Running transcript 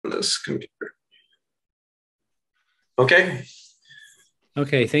this computer. Okay.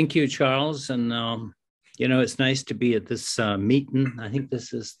 Okay, thank you, Charles. And you know, it's nice to be at this meeting. I think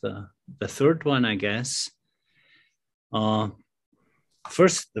this is the third one, I guess. The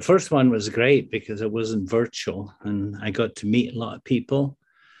first one was great because it wasn't virtual, and I got to meet a lot of people.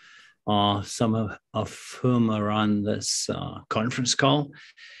 Some of whom are on this conference call.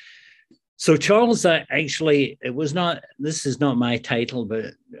 So Charles, actually, this is not my title,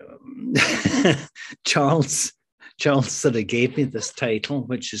 but Charles sort of gave me this title,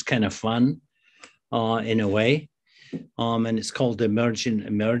 which is kind of fun in a way. And it's called Emergent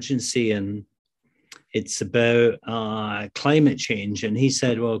Emergency, and it's about climate change. And he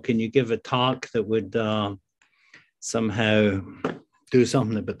said, well, can you give a talk that would somehow do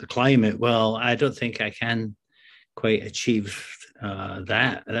something about the climate? Well, I don't think I can quite achieve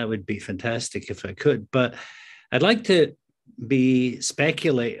that. That would be fantastic if I could, but I'd like to be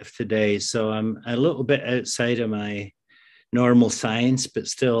speculative today. So I'm a little bit outside of my normal science, but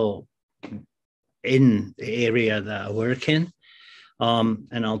still in the area that I work in.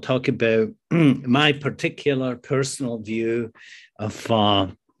 And I'll talk about my particular personal view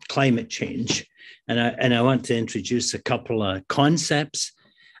of climate change. And I want to introduce a couple of concepts.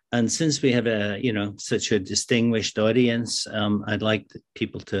 And since we have such a distinguished audience, I'd like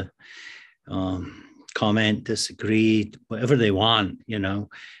people to comment, disagree, whatever they want,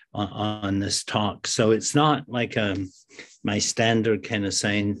 on this talk. So it's not like my standard kind of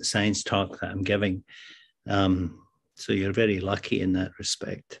science talk that I'm giving. So you're very lucky in that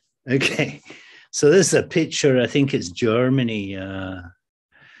respect. Okay, so this is a picture, I think it's Germany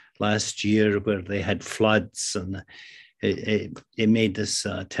last year, where they had floods and it made this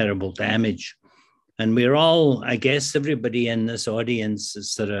terrible damage. And we're all, I guess, everybody in this audience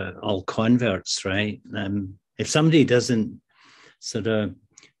is sort of all converts, right? If somebody doesn't sort of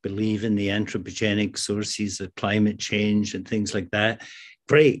believe in the anthropogenic sources of climate change and things like that,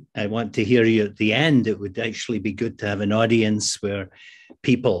 great. I want to hear you at the end. It would actually be good to have an audience where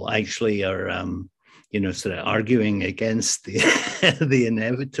people actually are, sort of arguing against the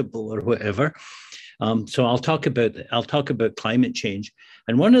inevitable or whatever. So I'll talk about climate change.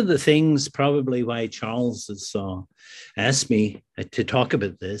 And one of the things probably why Charles has asked me to talk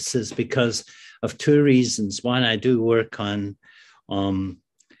about this is because of two reasons. One, I do work on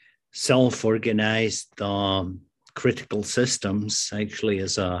self-organized critical systems, actually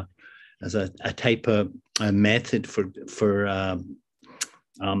as a type of a method for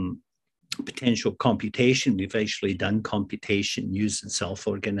potential computation. We've actually done computation using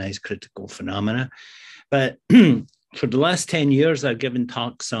self-organized critical phenomena. But for the last 10 years, I've given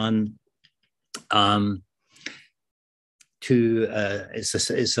talks on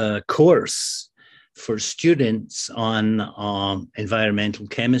it's a course for students on environmental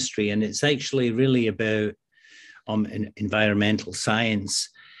chemistry. And it's actually really about environmental science.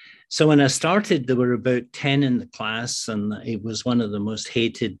 So when I started, there were about 10 in the class, and it was one of the most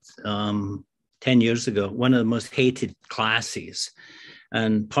hated, 10 years ago, one of the most hated classes.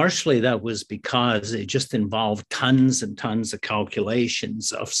 And partially that was because it just involved tons and tons of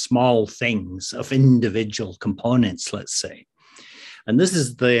calculations of small things, of individual components, let's say. And this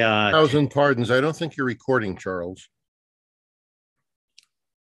is the... 1,000 pardons. I don't think you're recording, Charles.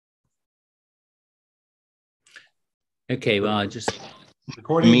 Okay, well, I just...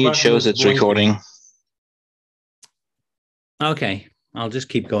 Recording me, it shows it's recording. Okay, I'll just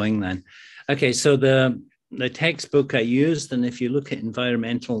keep going then. Okay, so the textbook I used, and if you look at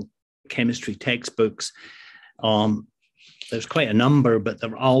environmental chemistry textbooks, there's quite a number, but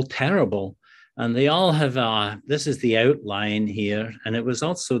they're all terrible. And they all have, this is the outline here, and it was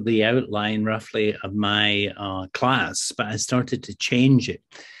also the outline roughly of my class, but I started to change it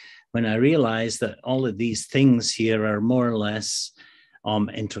when I realized that all of these things here are more or less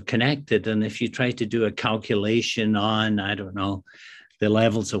interconnected. And if you try to do a calculation on, I don't know, the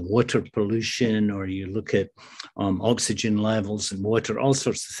levels of water pollution, or you look at oxygen levels in water, all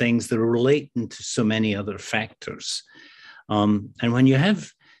sorts of things that are relating to so many other factors. And when you have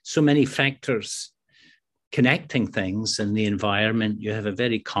so many factors connecting things in the environment, you have a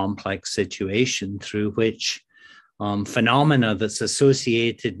very complex situation through which phenomena that's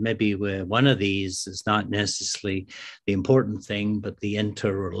associated maybe with one of these is not necessarily the important thing, but the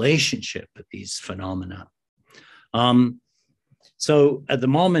interrelationship of these phenomena. So at the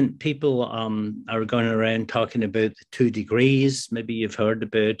moment, people are going around talking about the 2 degrees. Maybe you've heard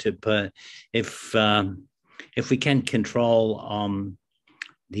about it, but if we can control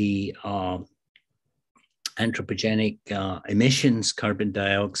the anthropogenic emissions, carbon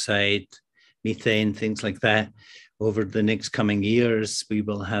dioxide, methane, things like that, over the next coming years, we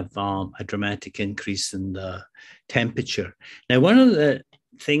will have a dramatic increase in the temperature. Now, one of the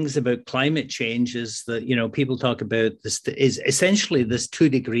things about climate change is that, you know, people talk about this is essentially this 2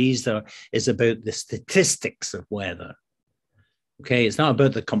 degrees is about the statistics of weather. Okay, it's not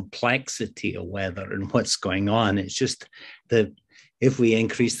about the complexity of weather and what's going on. It's just that if we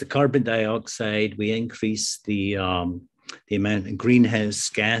increase the carbon dioxide, we increase the amount of greenhouse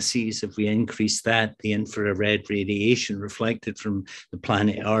gases. If we increase that, the infrared radiation reflected from the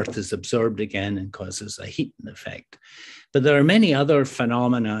planet Earth is absorbed again and causes a heating effect. But there are many other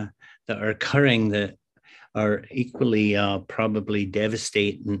phenomena that are occurring that are equally probably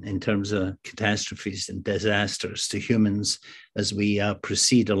devastating in terms of catastrophes and disasters to humans as we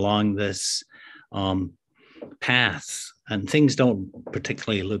proceed along this path. And things don't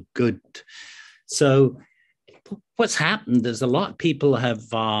particularly look good. So what's happened is a lot of people have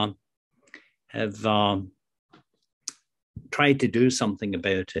tried to do something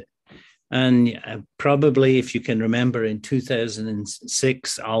about it. And probably, if you can remember, in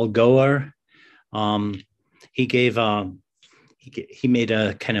 2006, Al Gore, he made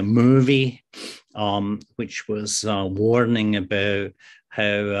a kind of movie, which was warning about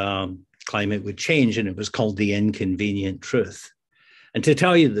how climate would change, and it was called The Inconvenient Truth. And to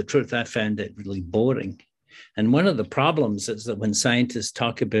tell you the truth, I found it really boring. And one of the problems is that when scientists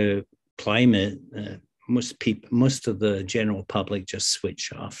talk about climate, most of the general public just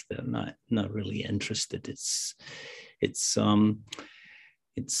switch off. They're not really interested. It's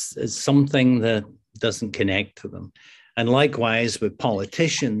something that doesn't connect to them. And likewise with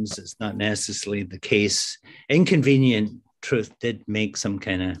politicians, it's not necessarily the case. Inconvenient Truth did make some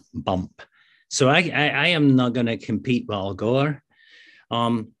kind of bump. So I am not going to compete with Al Gore.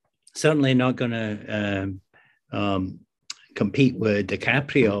 Certainly not going to compete with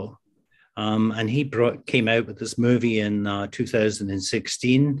DiCaprio. And he came out with this movie in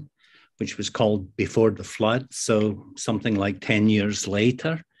 2016, which was called Before the Flood. So something like 10 years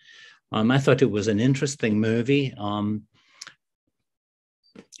later. I thought it was an interesting movie.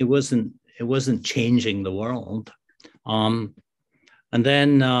 It wasn't changing the world. And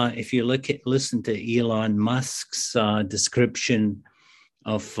then if you listen to Elon Musk's description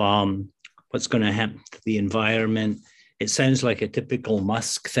of what's going to happen to the environment, it sounds like a typical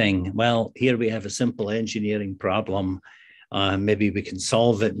Musk thing. Well, here we have a simple engineering problem. Maybe we can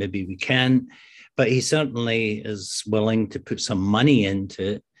solve it, maybe we can't. But he certainly is willing to put some money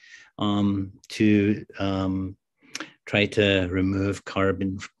into it to try to remove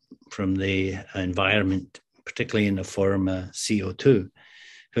carbon from the environment, particularly in the form of CO2.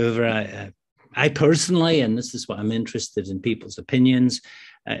 However, I personally, and this is what I'm interested in people's opinions,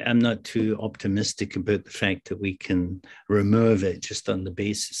 I'm not too optimistic about the fact that we can remove it just on the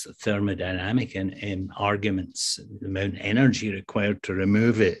basis of thermodynamic and arguments. The amount of energy required to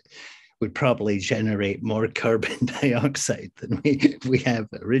remove it would probably generate more carbon dioxide than we have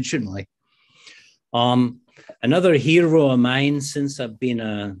originally. Another hero of mine, since I've been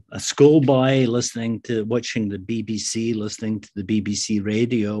a schoolboy watching the BBC, listening to the BBC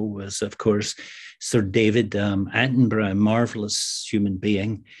radio, was, of course, Sir David Attenborough, a marvelous human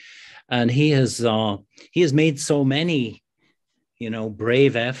being. And he has made so many,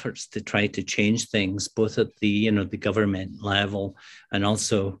 brave efforts to try to change things, both at the government level and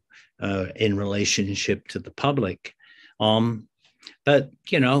also in relationship to the public. But,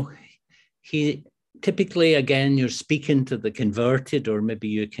 he typically, again, you're speaking to the converted, or maybe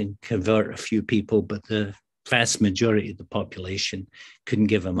you can convert a few people, but the vast majority of the population couldn't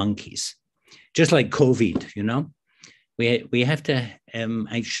give a monkey's. Just like COVID, we have to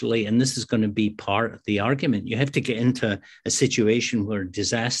actually, and this is going to be part of the argument, you have to get into a situation where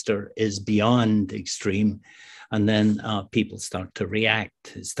disaster is beyond extreme, and then people start to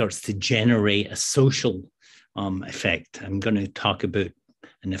react. It starts to generate a social effect. I'm going to talk about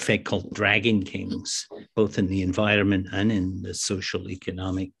an effect called Dragon Kings, both in the environment and in the social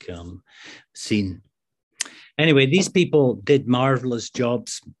economic scene. Anyway, these people did marvelous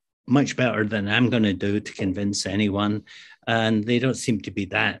jobs, much better than I'm going to do to convince anyone. And they don't seem to be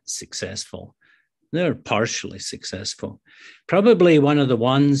that successful. They're partially successful. Probably one of the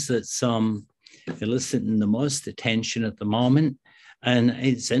ones that's eliciting the most attention at the moment, and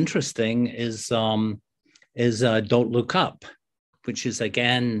it's interesting, is Don't Look Up, which is,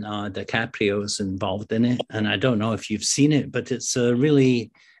 again, DiCaprio's involved in it. And I don't know if you've seen it, but it's a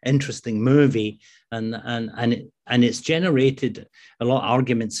really interesting movie. And it's generated a lot of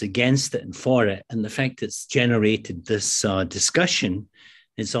arguments against it and for it. And the fact it's generated this discussion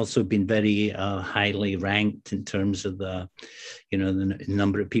It's also been very highly ranked in terms of the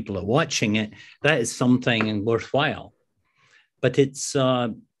number of people are watching it. That is something worthwhile. But it's,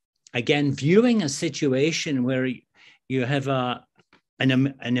 again, viewing a situation where you have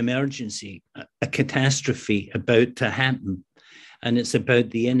an emergency, a catastrophe about to happen, and it's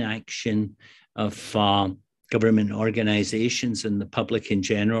about the inaction of government organizations and the public in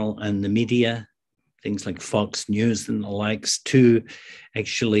general and the media, things like Fox News and the likes, to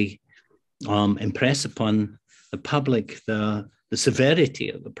actually impress upon the public the severity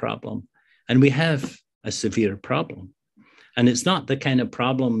of the problem. And we have a severe problem. And it's not the kind of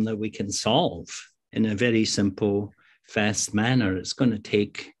problem that we can solve in a very simple, fast manner. It's going to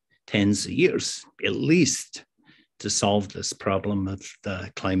take tens of years, at least, to solve this problem of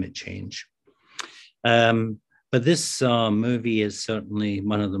the climate change. But this movie is certainly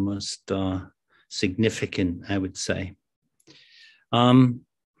one of the most significant, I would say. So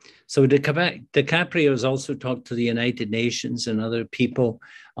DiCaprio has also talked to the United Nations and other people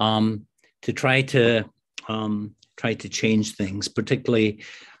to try to change things, particularly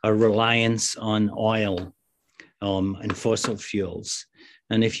a reliance on oil and fossil fuels.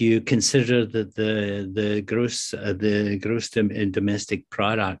 And if you consider that the gross domestic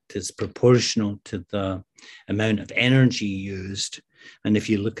product is proportional to the amount of energy used, and if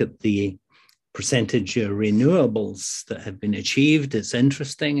you look at the percentage of renewables that have been achieved, it's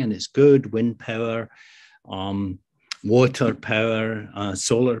interesting and it's good. Wind power, water power,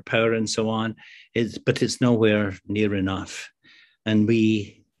 solar power, and so on. But it's nowhere near enough. And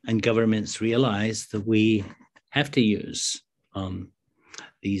governments realize that we have to use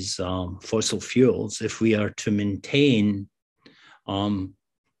these fossil fuels if we are to maintain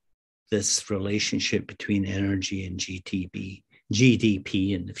this relationship between energy and GDP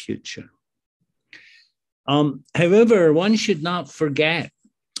in the future. However, one should not forget,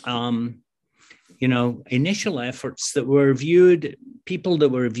 initial efforts that were people that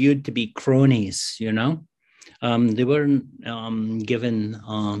were viewed to be cronies, they weren't given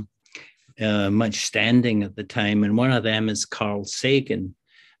much standing at the time. And one of them is Carl Sagan.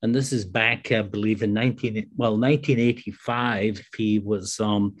 And this is back, I believe, in 1985. He was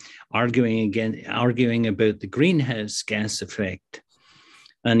arguing about the greenhouse gas effect.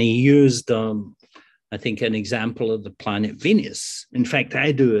 And he used, I think, an example of the planet Venus. In fact,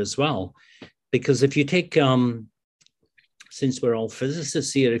 I do as well. Because if you take, since we're all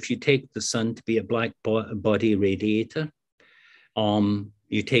physicists here, if you take the sun to be a black body radiator,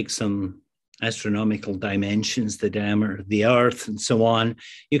 you take some astronomical dimensions, the diameter of the Earth and so on,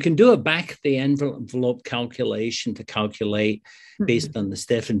 you can do a back of the envelope calculation to calculate, based on the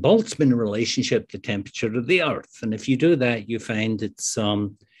Stefan Boltzmann relationship, the temperature of the Earth. And if you do that, you find it's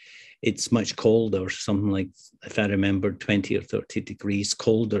much colder, something like, if I remember, 20 or 30 degrees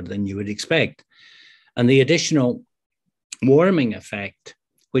colder than you would expect. And the additional warming effect,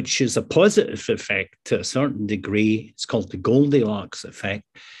 which is a positive effect to a certain degree, it's called the Goldilocks effect,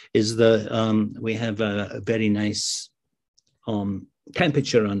 is that we have a very nice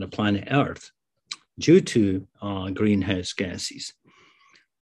temperature on the planet Earth due to greenhouse gases.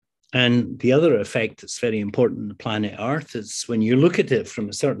 And the other effect that's very important on the planet Earth is when you look at it from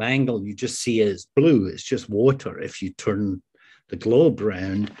a certain angle, you just see it as blue. It's just water if you turn the globe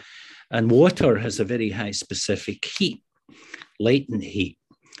around. And water has a very high specific heat, latent heat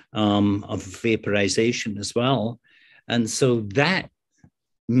of vaporization as well. And so that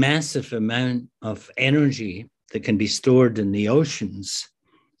massive amount of energy that can be stored in the oceans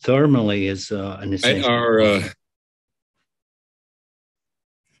thermally is an essential.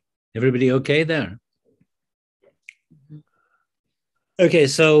 Everybody okay there? Okay,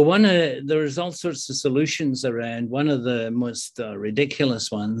 so there's all sorts of solutions around. One of the most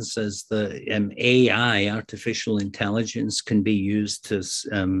ridiculous ones is the AI, artificial intelligence, can be used to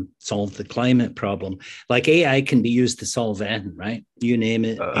solve the climate problem. Like AI can be used to solve anything, right? You name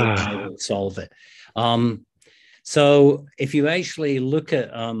it, AI will solve it. So if you actually look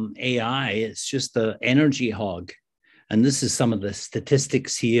at AI, it's just the energy hog. And this is some of the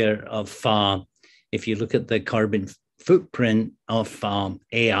statistics here of, if you look at the carbon footprint of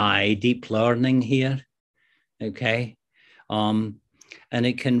AI, deep learning here, okay? And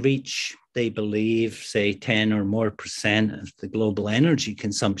it can reach, they believe, say 10 or more % of the global energy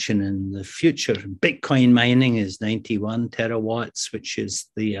consumption in the future. Bitcoin mining is 91 terawatts, which is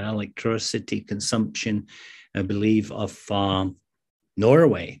the electricity consumption, I believe, of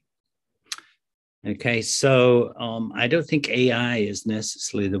Norway. Okay, so I don't think AI is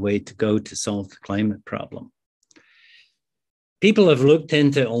necessarily the way to go to solve the climate problem. People have looked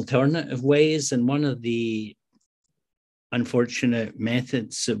into alternative ways, and one of the unfortunate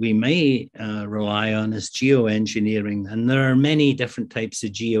methods that we may rely on is geoengineering. And there are many different types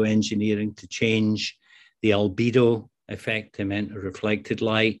of geoengineering to change the albedo effect, the amount of reflected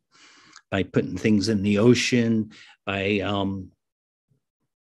light, by putting things in the ocean, by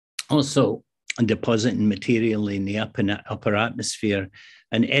also depositing material in the upper atmosphere.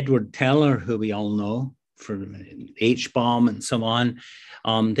 And Edward Teller, who we all know for H-bomb and so on,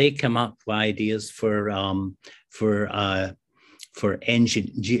 they come up with ideas for global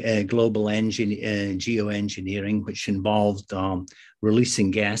geoengineering, which involved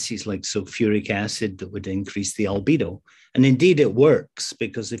releasing gases like sulfuric acid that would increase the albedo. And indeed it works,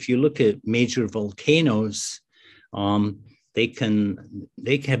 because if you look at major volcanoes, they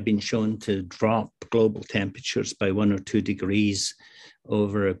have been shown to drop global temperatures by 1 or 2 degrees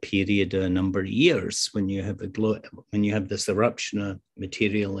over a period of a number of years when you have this eruption of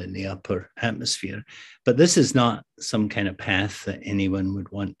material in the upper atmosphere. But this is not some kind of path that anyone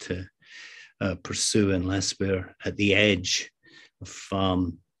would want to pursue unless we're at the edge of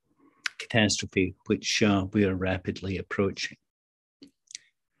catastrophe, which we are rapidly approaching.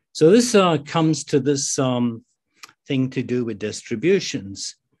 So this comes to this thing to do with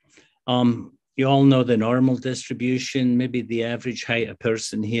distributions. You all know the normal distribution. Maybe the average height of a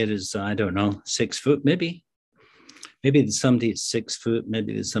person here is, I don't know, 6 foot, maybe. Maybe there's somebody at 6 foot,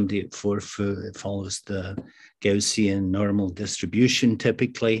 maybe there's somebody at 4 foot. It follows the Gaussian normal distribution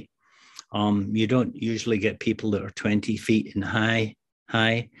typically. You don't usually get people that are 20 feet in high.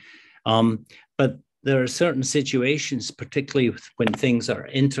 But there are certain situations, particularly when things are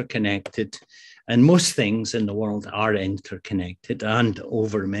interconnected, and most things in the world are interconnected and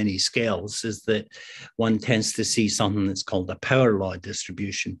over many scales, is that one tends to see something that's called a power law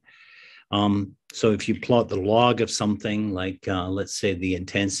distribution. So if you plot the log of something like, let's say, the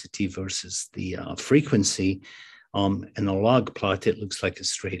intensity versus the frequency, in a log plot, it looks like a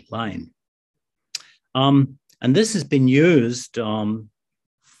straight line. And this has been used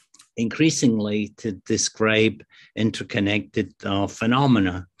increasingly to describe interconnected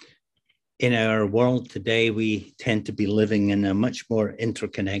phenomena. In our world today, we tend to be living in a much more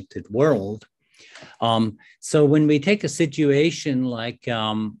interconnected world. So when we take a situation like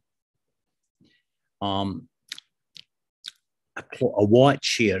a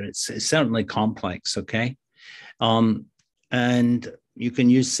watch here, it's certainly complex, okay? And you can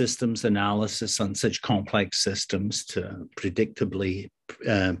use systems analysis on such complex systems to predictably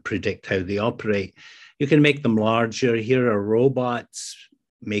predict how they operate. You can make them larger. Here are robots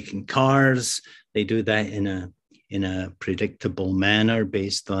making cars. They do that in a predictable manner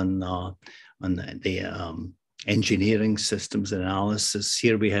based on the engineering systems analysis.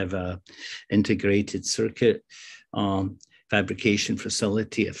 Here we have a integrated circuit fabrication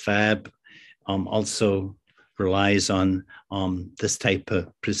facility, a fab, also relies on this type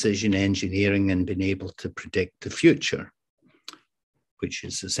of precision engineering and being able to predict the future, which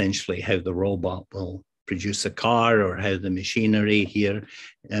is essentially how the robot will produce a car, or how the machinery here,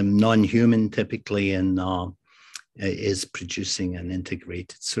 non-human typically, and is producing an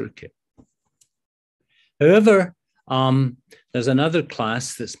integrated circuit. However, there's another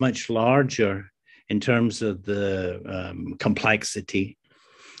class that's much larger in terms of the complexity,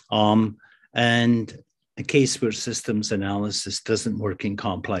 and a case where systems analysis doesn't work in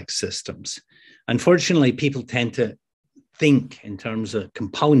complex systems. Unfortunately, people tend to think in terms of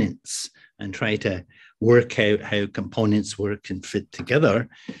components and try to work out how components work and fit together.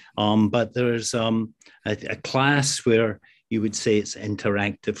 But there's a class where you would say it's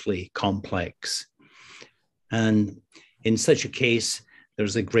interactively complex. And in such a case,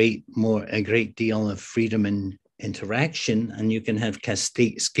 there's a great deal of freedom in interaction, and you can have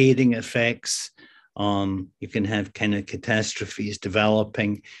cascading effects. You can have kind of catastrophes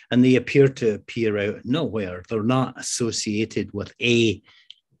developing, and they appear out of nowhere. They're not associated with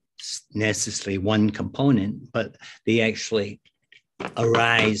necessarily one component, but they actually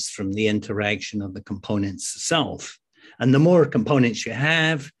arise from the interaction of the components itself. And the more components you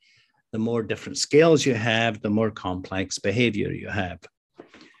have, the more different scales you have, the more complex behavior you have.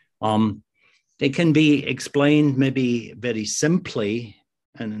 They can be explained maybe very simply,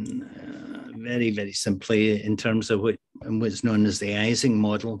 and very, very simply, in terms of what's known as the Ising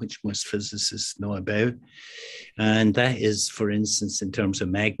model, which most physicists know about. And that is, for instance, in terms of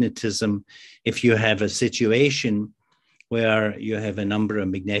magnetism, if you have a situation where you have a number of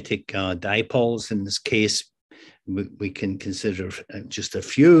magnetic dipoles, in this case, we can consider just a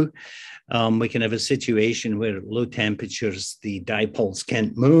few. We can have a situation where at low temperatures, the dipoles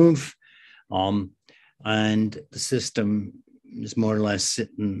can't move, and the system is more or less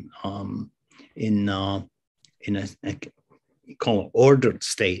sitting in a you call it ordered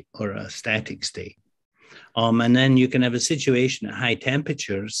state or a static state. And then you can have a situation at high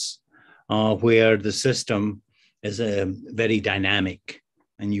temperatures where the system is very dynamic,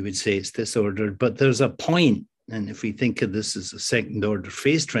 and you would say it's disordered, but there's a point. And if we think of this as a second order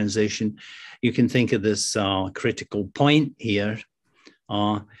phase transition, you can think of this critical point here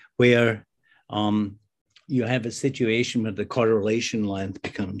where you have a situation where the correlation length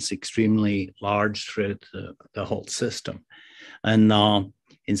becomes extremely large throughout the whole system. And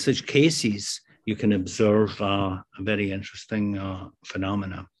in such cases, you can observe a very interesting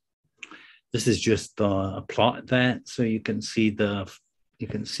phenomena. This is just a plot of that, so you can see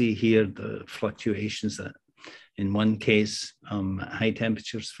here the fluctuations that in one case, high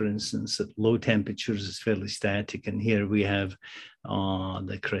temperatures, for instance, at low temperatures is fairly static. And here we have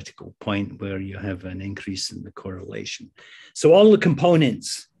the critical point where you have an increase in the correlation. So all the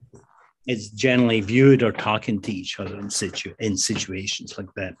components is generally viewed or talking to each other in situations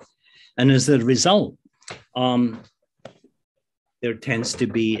like that. And as a result, there tends to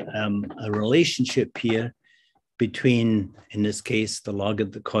be a relationship here between, in this case, the log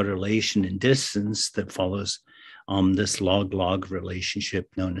of the correlation and distance that follows this log-log relationship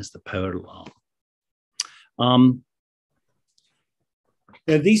known as the power law.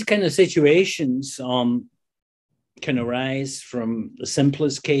 These kind of situations can arise from the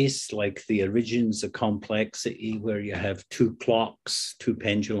simplest case, like the origins of complexity, where you have two clocks, two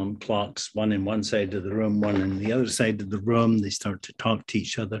pendulum clocks, one in one side of the room, one in the other side of the room. They start to talk to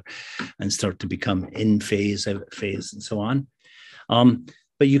each other and start to become in phase, out of phase, and so on.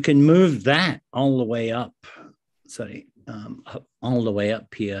 But you can move that all the way up, all the way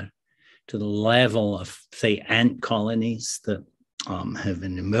up here to the level of, say, ant colonies that have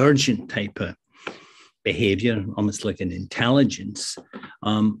an emergent type of behavior, almost like an intelligence,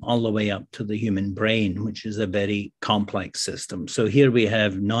 all the way up to the human brain, which is a very complex system. So here we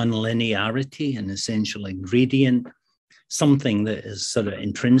have nonlinearity, an essential ingredient, something that is sort of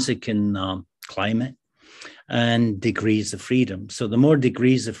intrinsic in climate, and degrees of freedom. So the more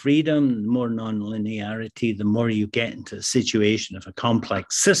degrees of freedom, the more nonlinearity, the more you get into a situation of a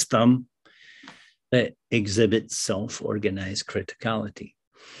complex system that exhibits self-organized criticality.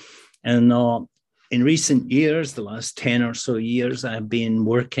 And in recent years, the last 10 or so years, I've been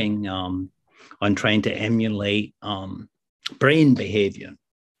working on trying to emulate brain behavior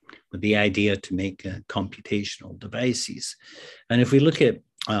with the idea to make computational devices. And if we look at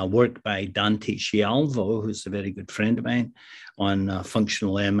work by Dante Scialvo, who's a very good friend of mine, on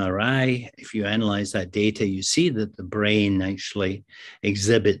functional MRI, if you analyze that data, you see that the brain actually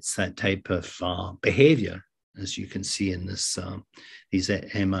exhibits that type of behavior, as you can see in this these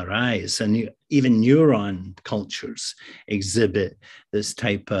MRIs. And even neuron cultures exhibit this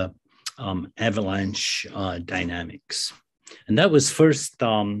type of avalanche dynamics. And that was first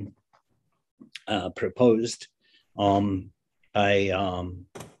proposed by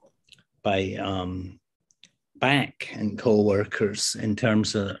Back and co-workers in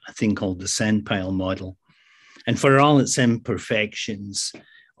terms of a thing called the sandpile model. And for all its imperfections,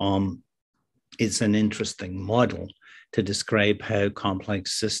 it's an interesting model to describe how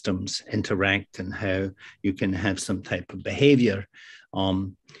complex systems interact and how you can have some type of behavior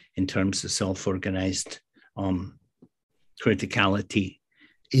in terms of self-organized criticality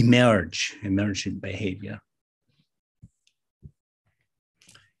emergent behavior.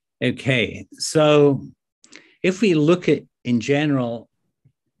 Okay, so if we look at, in general,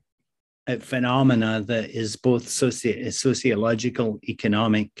 at phenomena that is both sociological,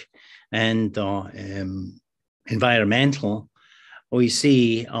 economic, and environmental, we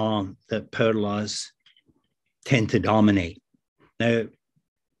see that power laws tend to dominate. Now,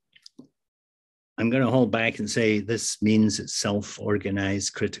 I'm going to hold back and say this means it's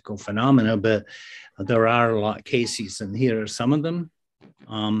self-organized critical phenomena, but there are a lot of cases, and here are some of them.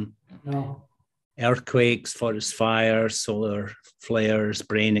 Earthquakes, forest fires, solar flares,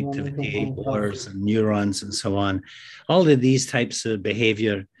 brain activity, wars, and neurons, and so on. All of these types of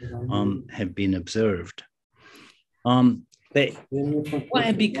behavior have been observed. But what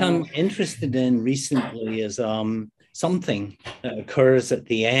I've become interested in recently is something that occurs at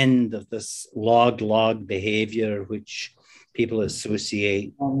the end of this log-log behavior, which people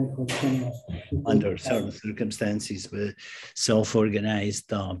associate under certain circumstances with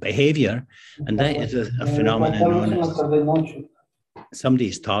self-organized behavior. And that is a phenomenon known as,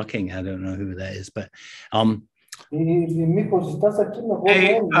 somebody's talking, I don't know who that is, but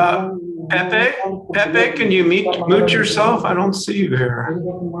hey, Pepe, can you mute yourself? I don't see you here.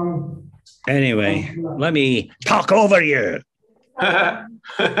 Anyway, let me talk over you.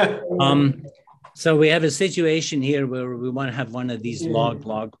 So we have a situation here where we want to have one of these log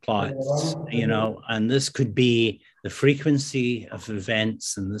plots, you know, and this could be the frequency of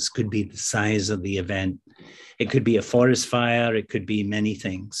events, and this could be the size of the event. It could be a forest fire. It could be many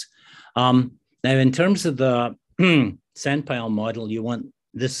things. Now, in terms of the sandpile model, you want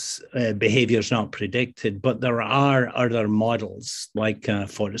this behavior is not predicted, but there are other models like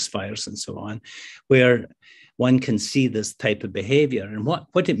forest fires and so on, where one can see this type of behavior. And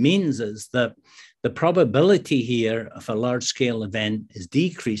what it means is that the probability here of a large-scale event is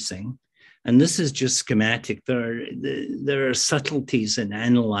decreasing. And this is just schematic. There are subtleties in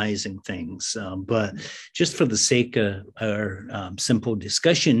analyzing things, but just for the sake of our simple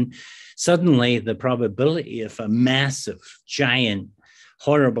discussion, suddenly the probability of a massive, giant,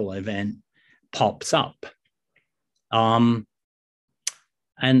 horrible event pops up.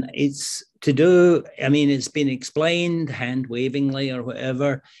 And it's to do, I mean, it's been explained hand-wavingly or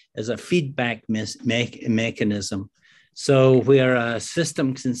whatever as a feedback mechanism. So where a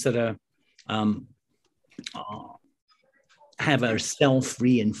system can sort of have our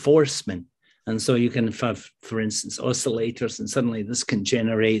self-reinforcement. And so you can have, for instance, oscillators, and suddenly this can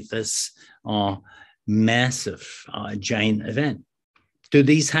generate this massive, giant event. Do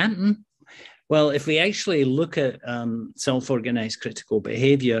these happen? Well, if we actually look at self-organized critical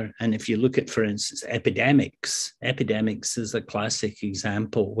behavior, and if you look at, for instance, epidemics is a classic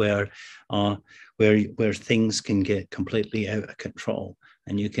example where things can get completely out of control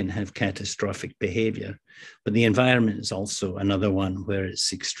and you can have catastrophic behavior. But the environment is also another one where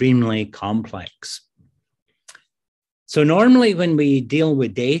it's extremely complex. So normally when we deal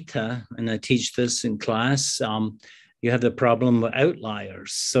with data, and I teach this in class, you have the problem with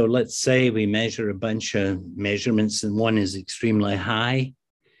outliers. So let's say we measure a bunch of measurements and one is extremely high.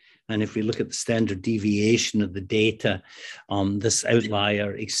 And if we look at the standard deviation of the data, this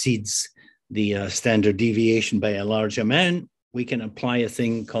outlier exceeds the standard deviation by a large amount, we can apply a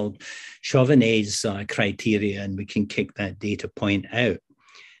thing called Chauvenet's criteria, and we can kick that data point out.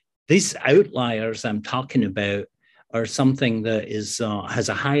 These outliers I'm talking about are something that is has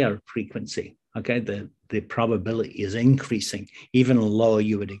a higher frequency. Okay, the probability is increasing, even though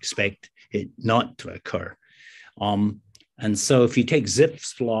you would expect it not to occur. And so if you take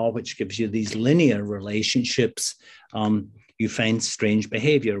Zipf's law, which gives you these linear relationships, you find strange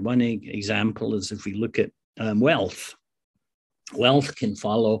behavior. One example is if we look at wealth. Wealth can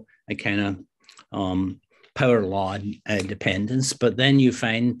follow a kind of power law dependence, but then you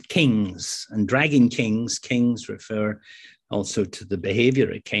find kings and dragon kings. Kings refer also to the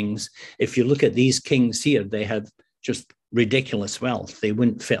behavior of kings. If you look at these kings here, they have just ridiculous wealth. They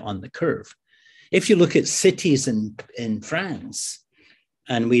wouldn't fit on the curve. If you look at cities in France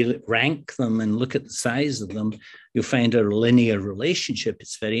and we rank them and look at the size of them, you'll find a linear relationship.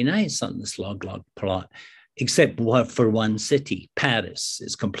 It's very nice on this log plot, except for one city. Paris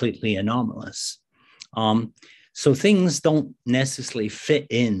is completely anomalous. So things don't necessarily fit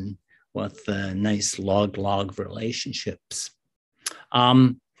in with nice log-log relationships.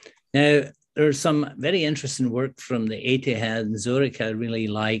 Now, there's some very interesting work from the ETH and Zurich I really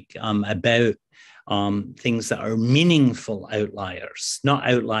like about things that are meaningful outliers, not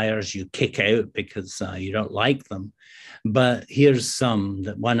outliers you kick out because you don't like them. But here's some,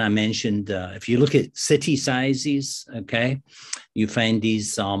 that one I mentioned. If you look at city sizes, okay, you find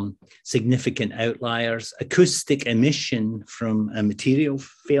these significant outliers. Acoustic emission from a material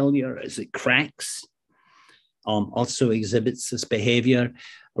failure as it cracks also exhibits this behavior.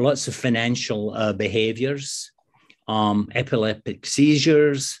 Lots of financial behaviors, epileptic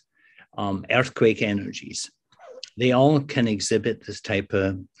seizures, earthquake energies. They all can exhibit this type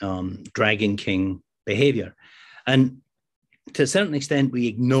of Dragon King behavior. And to a certain extent, we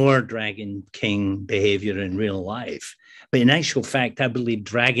ignore Dragon King behavior in real life. But in actual fact, I believe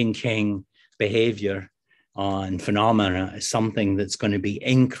Dragon King behavior and phenomena is something that's going to be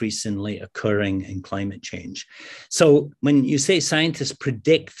increasingly occurring in climate change. So when you say scientists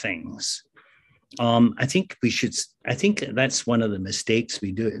predict things, I think that's one of the mistakes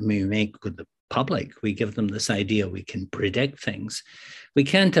we make with the public. We give them this idea we can predict things. We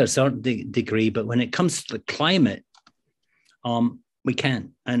can to a certain degree, but when it comes to the climate, we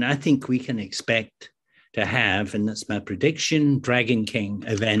can't. And I think we can expect to have, and that's my prediction, Dragon King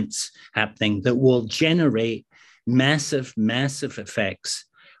events happening that will generate massive, massive effects,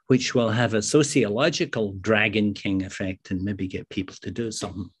 which will have a sociological Dragon King effect and maybe get people to do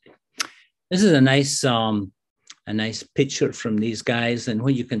something. This is a nice picture from these guys. And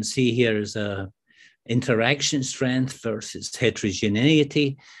what you can see here is interaction strength versus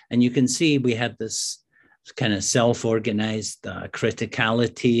heterogeneity. And you can see we have this kind of self-organized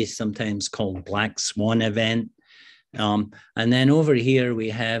criticality, sometimes called black swan event. And then over here, we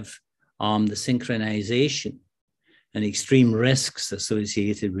have the synchronization and extreme risks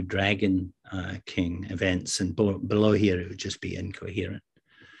associated with Dragon King events. And below here, it would just be incoherent.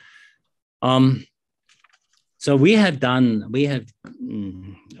 So we have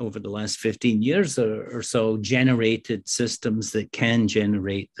over the last 15 years or so generated systems that can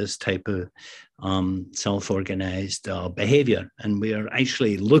generate this type of self-organized behavior. And we are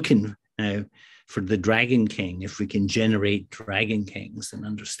actually looking now for the Dragon King, if we can generate Dragon Kings and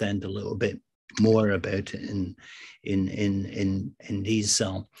understand a little bit more about it in these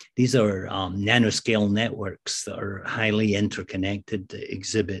are nanoscale networks that are highly interconnected, that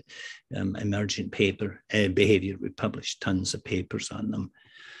exhibit emergent behavior. We published tons of papers on them.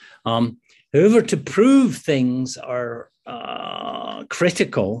 However, to prove things are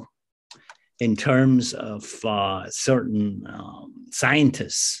critical in terms of certain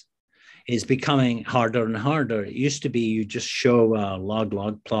scientists is becoming harder and harder. It used to be you just show a log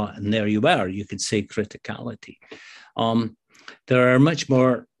plot and there you are. You could say criticality. There are much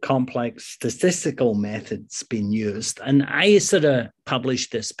more complex statistical methods being used. And I sort of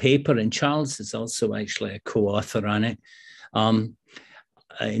published this paper, and Charles is also actually a co-author on it.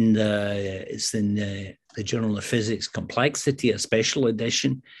 It's in the Journal of Physics Complexity, a special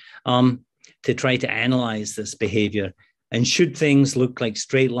edition, to try to analyze this behavior. And should things look like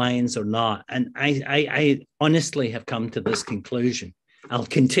straight lines or not? And I honestly have come to this conclusion. I'll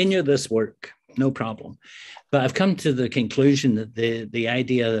continue this work, no problem. But I've come to the conclusion that the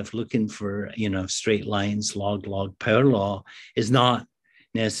idea of looking for, straight lines, log, power law is not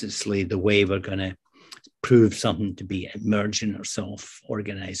necessarily the way we're going to prove something to be emergent or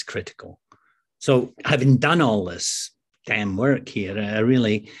self-organized critical. So having done all this damn work here, I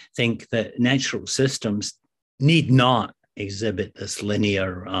really think that natural systems need not exhibit this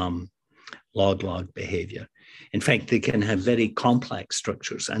linear log behavior. In fact, they can have very complex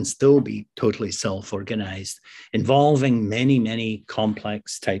structures and still be totally self-organized, involving many, many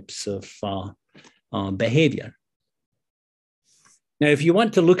complex types of behavior. Now, if you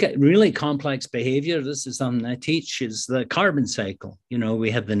want to look at really complex behavior, this is something I teach, is the carbon cycle.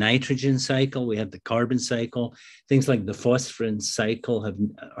 We have the nitrogen cycle, we have the carbon cycle. Things like the phosphorus cycle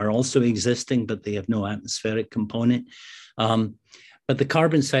are also existing, but they have no atmospheric component. But the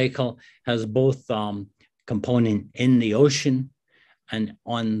carbon cycle has both component in the ocean and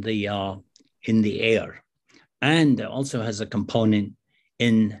in the air, and it also has a component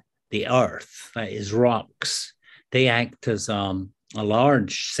in the earth, that is rocks. They act as a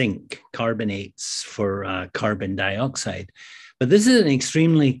large sink, carbonates for carbon dioxide. But this is an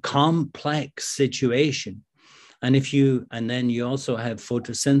extremely complex situation. And then you also have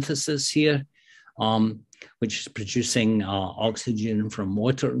photosynthesis here, which is producing oxygen from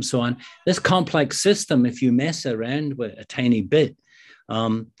water and so on. This complex system, if you mess around with a tiny bit,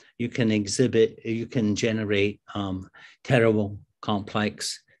 you can generate terrible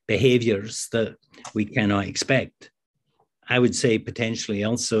complex behaviors that we cannot expect. I would say potentially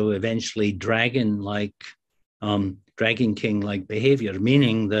also eventually Dragon King-like behavior,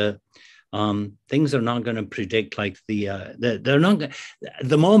 meaning that things are not going to predict like they're not at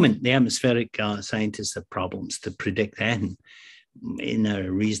the moment. The atmospheric scientists have problems to predict anything in a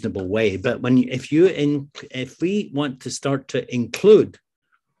reasonable way. But if we want to start to include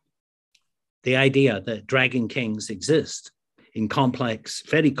the idea that Dragon Kings exist in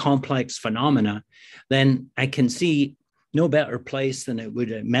very complex phenomena, then I can see no better place than it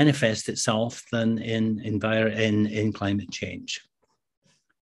would manifest itself than in climate change.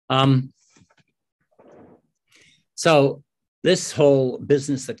 So this whole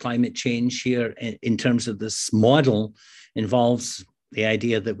business of climate change here, in terms of this model, involves the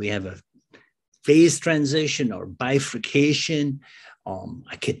idea that we have a phase transition or bifurcation,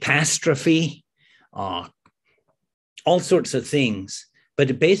 a catastrophe, all sorts of things.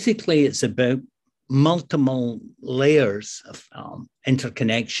 But basically, it's about multiple layers of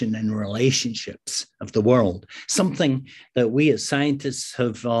interconnection and relationships of the world, something that we as scientists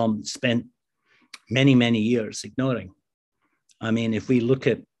have spent many, many years ignoring. I mean, if we look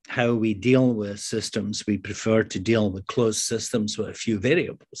at how we deal with systems, we prefer to deal with closed systems with a few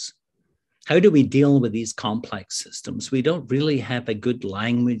variables. How do we deal with these complex systems? We don't really have a good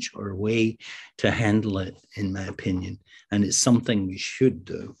language or way to handle it, in my opinion, and it's something we should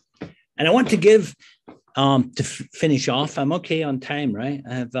do. And I want to give, to finish off, I'm okay on time, right?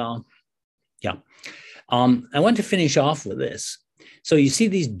 I have, I want to finish off with this. So you see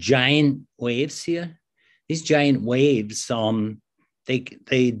these giant waves here? These giant waves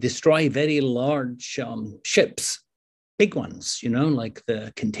they destroy very large ships, big ones, like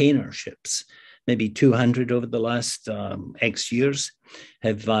the container ships. Maybe 200 over the last X years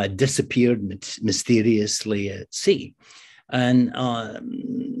have disappeared mysteriously at sea. And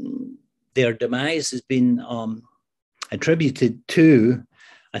their demise has been attributed to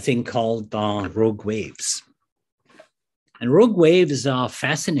a thing called rogue waves. And rogue waves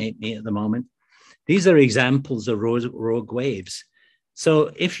fascinate me at the moment. These are examples of rogue waves.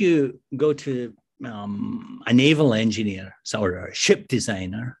 So if you go to a naval engineer or a ship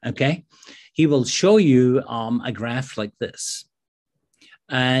designer, okay, he will show you a graph like this.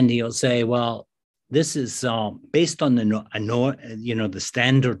 And he'll say, well, this is based on the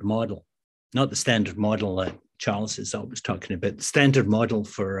standard model, not the standard model that Charles is always talking about, the standard model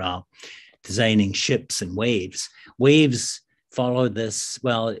for designing ships and waves. Waves follow this,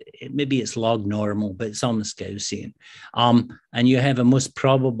 well, maybe it's log normal, but it's almost Gaussian. And you have a most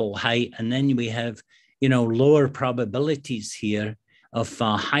probable height, and then we have, lower probabilities here of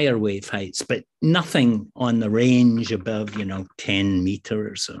higher wave heights, but nothing on the range above, 10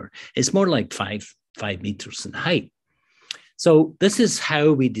 meters, or it's more like five meters in height. So this is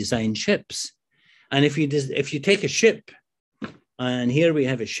how we design ships. And if you take a ship, and here we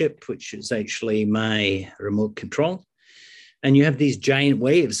have a ship, which is actually my remote control, and you have these giant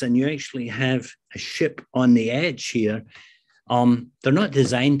waves, and you actually have a ship on the edge here. They're not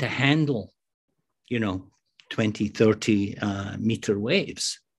designed to handle, 20, 30 meter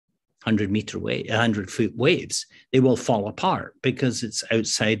waves, 100 foot waves. They will fall apart because it's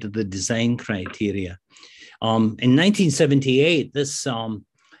outside of the design criteria. In 1978, this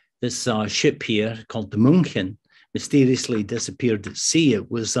ship here called the München mysteriously disappeared at sea. It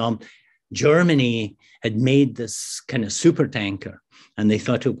was Germany had made this kind of super tanker, and they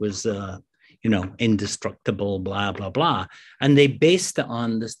thought it was indestructible, blah, blah, blah. And they based it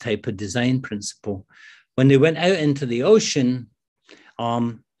on this type of design principle. When they went out into the ocean,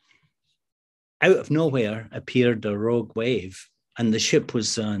 out of nowhere appeared a rogue wave, and the ship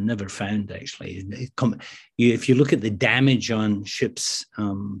was never found, actually. If you look at the damage on ships,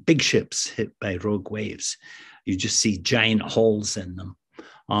 big ships hit by rogue waves, you just see giant holes in them.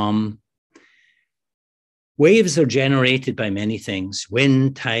 Waves are generated by many things: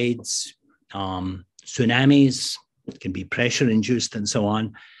 wind, tides, tsunamis, it can be pressure induced, and so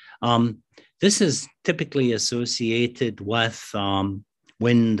on. This is typically associated with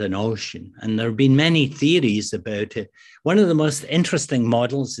wind and ocean, and there have been many theories about it. One of the most interesting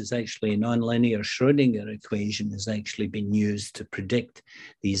models is actually a nonlinear Schrödinger equation has actually been used to predict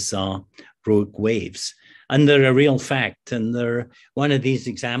these rogue waves. And they're a real fact, and they're one of these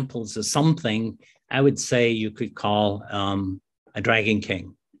examples of something I would say you could call a dragon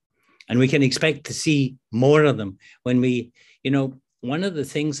king. And we can expect to see more of them when we, one of the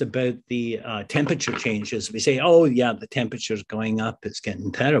things about the temperature changes, we say, oh yeah, the temperature's going up, it's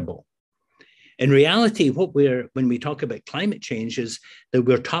getting terrible. In reality, when we talk about climate changes, that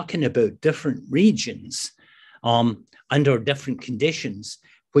we're talking about different regions under different conditions,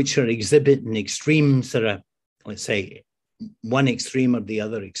 which are exhibiting extremes that are, let's say, one extreme or the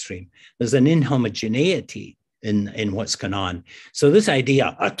other extreme. There's an inhomogeneity in what's going on. So this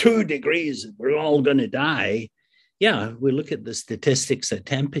idea, 2 degrees, we're all going to die. Yeah, we look at the statistics at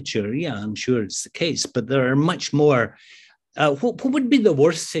temperature. Yeah, I'm sure it's the case, but there are much more. What would be the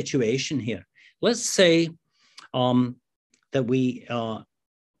worst situation here? Let's say that we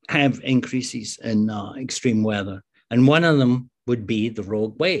have increases in extreme weather, and one of them would be the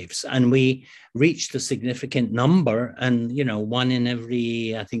rogue waves, and we reached a significant number, and one in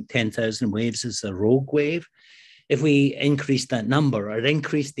every, I think, 10,000 waves is a rogue wave. If we increase that number or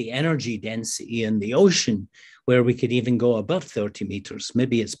increase the energy density in the ocean, where we could even go above 30 meters,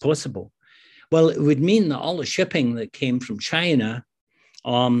 maybe it's possible. Well, it would mean that all the shipping that came from China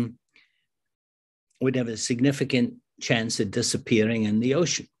would have a significant chance of disappearing in the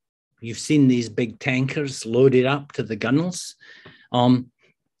ocean. You've seen these big tankers loaded up to the gunnels.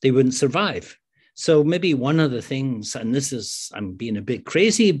 They wouldn't survive. So maybe one of the things, and this is, I'm being a bit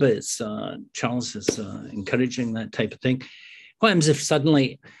crazy, but it's, Charles is encouraging that type of thing. What happens if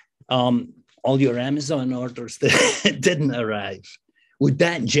suddenly all your Amazon orders didn't arrive? Would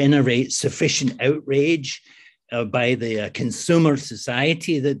that generate sufficient outrage by the consumer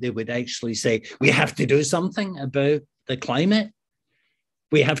society that they would actually say, we have to do something about the climate?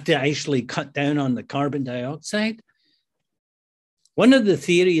 We have to actually cut down on the carbon dioxide? One of the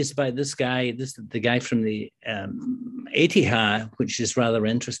theories by this guy, the guy from the ETH, which is rather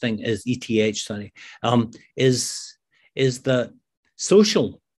interesting, is ETH, sorry, is the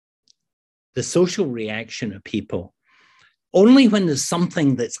social reaction of people Only when there's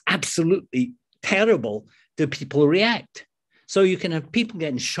something that's absolutely terrible do people react. So you can have people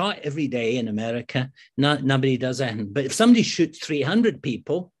getting shot every day in America. Nobody does anything. But if somebody shoots 300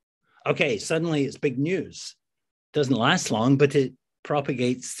 people, okay, suddenly it's big news. Doesn't last long, but it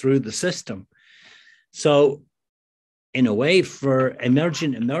propagates through the system. So in a way, for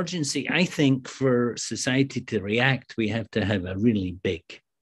emergent emergency, I think for society to react, we have to have a really big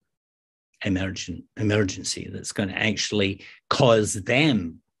emergent emergency that's going to actually cause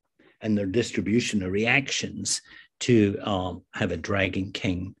them and their distribution of reactions to have a Dragon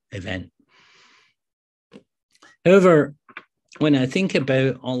King event. However, when I think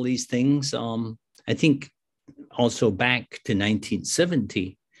about all these things, I think also back to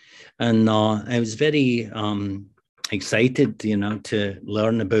 1970, and I was very excited, to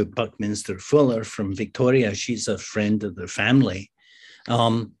learn about Buckminster Fuller from Victoria. She's a friend of their family.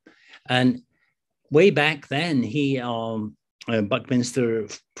 And way back then, Buckminster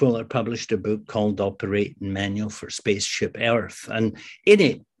Fuller published a book called Operating Manual for Spaceship Earth. And in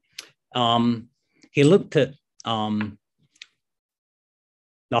it, he looked at the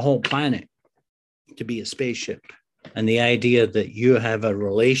whole planet to be a spaceship, and the idea that you have a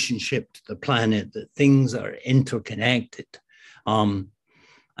relationship to the planet, that things are interconnected. Since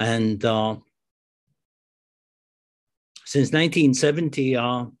 1970,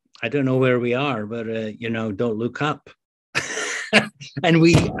 I don't know where we are, but, don't look up. And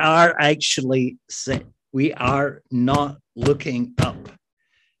we are not looking up.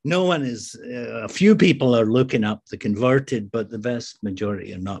 No one is, a few people are looking up, the converted, but the vast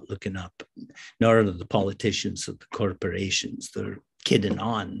majority are not looking up, nor are the politicians or the corporations. They're kidding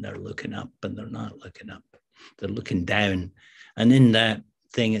on, they're looking up, and they're not looking up. They're looking down. And in that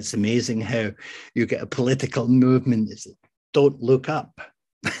thing, it's amazing how you get a political movement that says, don't look up.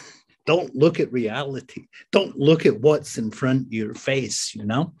 Don't look at reality. Don't look at what's in front of your face,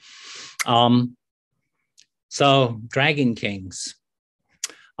 So Dragon Kings.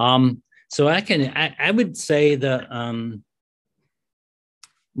 So I would say that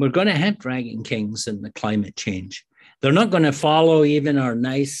we're going to have Dragon Kings in the climate change. They're not going to follow even our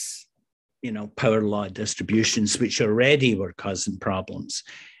nice, power law distributions, which already were causing problems.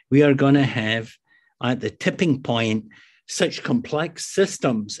 We are going to have, at the tipping point, such complex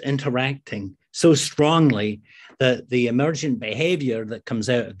systems interacting so strongly that the emergent behavior that comes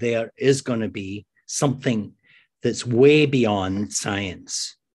out of there is going to be something that's way beyond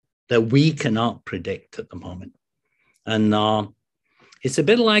science, that we cannot predict at the moment. And it's a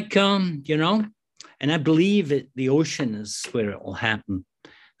bit like, and I believe the ocean is where it will happen.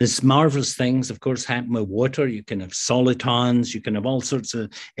 There's marvelous things, of course, happen with water. You can have solitons, you can have all sorts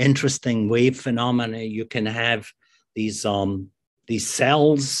of interesting wave phenomena. You can have these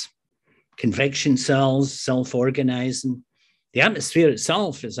cells, convection cells, self-organizing. The atmosphere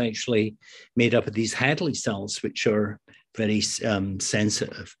itself is actually made up of these Hadley cells, which are very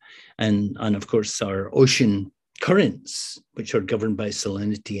sensitive. And of course, our ocean currents, which are governed by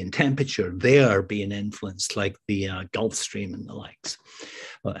salinity and temperature, they are being influenced, like the Gulf Stream and the likes.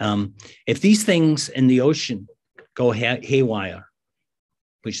 If these things in the ocean go haywire,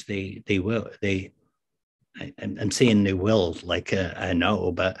 which they will, I'm saying they will, like I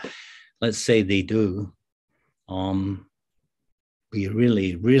know, but let's say they do, we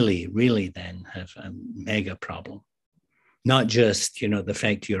really, really, really then have a mega problem. Not just, the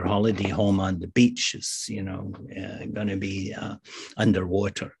fact your holiday home on the beach is, going to be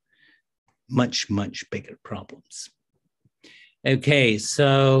underwater. Much, much bigger problems. Okay,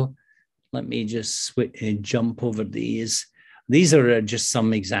 so let me just jump over these. These are just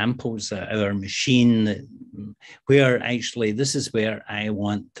some examples of our machine this is where I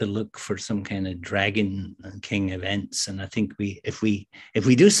want to look for some kind of Dragon King events. And I think if we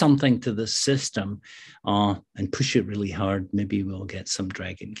do something to this system and push it really hard, maybe we'll get some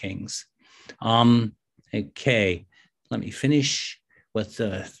Dragon Kings. Okay, let me finish with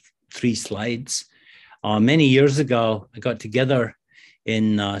 3 slides. Many years ago, I got together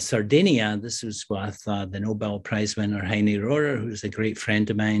in Sardinia. This was with the Nobel Prize winner Heine Rohrer, who's a great friend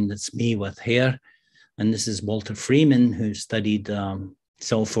of mine. That's me with hair. And this is Walter Freeman, who studied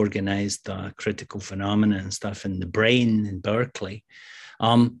self-organized critical phenomena and stuff in the brain in Berkeley.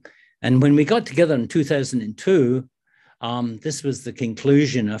 And when we got together in 2002, this was the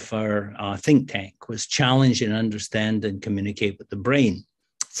conclusion of our think tank, was challenge and understand and communicate with the brain.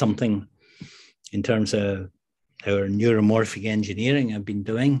 Something in terms of our neuromorphic engineering I've been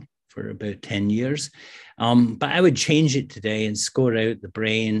doing for about 10 years. But I would change it today and score out the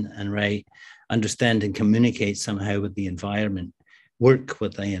brain and write, understand and communicate somehow with the environment, work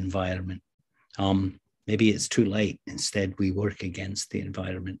with the environment. maybe it's too late. Instead, we work against the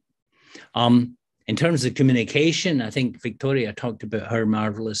environment. In terms of communication, I think Victoria talked about her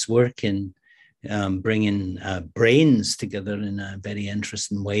marvelous work in bringing brains together in a very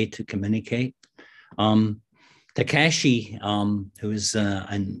interesting way to communicate. Takashi, who is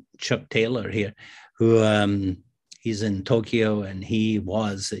and Chuck Taylor here, who he's in Tokyo and he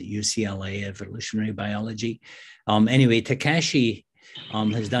was at UCLA evolutionary biology. Anyway, Takashi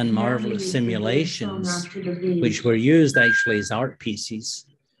has done marvelous simulations, which were used actually as art pieces.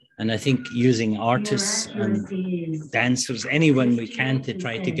 And I think using artists and dancers, anyone we can, to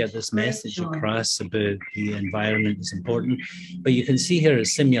try to get this message across about the environment is important. But you can see here a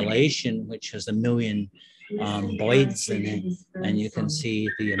simulation which has 1 million voids in it, and you can see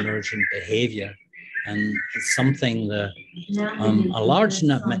the emergent behavior. And it's something that a large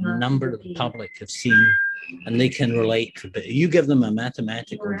number of the public have seen, and they can relate to it. You give them a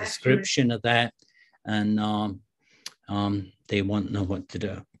mathematical description of that, and they won't know what to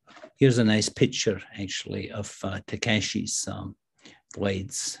do. Here's a nice picture, actually, of Takashi's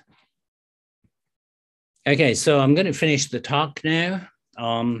blades. Okay, so I'm going to finish the talk now.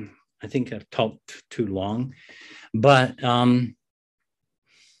 I think I've talked too long, but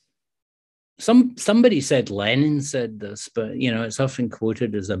somebody said, Lenin said this, but you know, it's often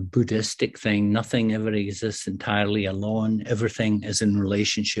quoted as a Buddhistic thing. Nothing ever exists entirely alone. Everything is in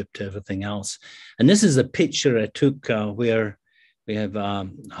relationship to everything else. And this is a picture I took where we have a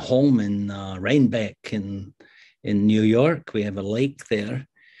home in Rhinebeck in New York. We have a lake there,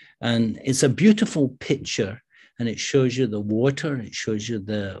 and it's a beautiful picture. And it shows you the water. It shows you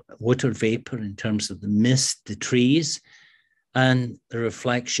the water vapor in terms of the mist, the trees, and the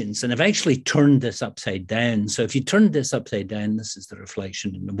reflections. And I've actually turned this upside down. So if you turn this upside down, this is the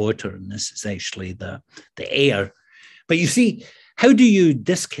reflection in the water, and this is actually the air. But you see, how do you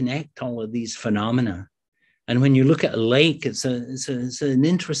disconnect all of these phenomena? And when you look at a lake, it's an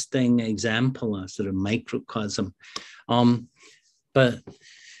interesting example, a sort of microcosm. But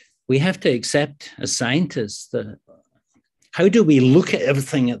we have to accept as scientists that how do we look at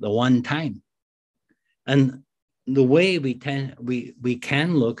everything at the one time? And the way we can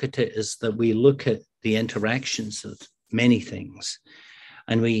look at it is that we look at the interactions of many things,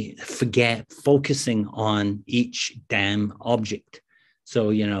 and we forget focusing on each damn object.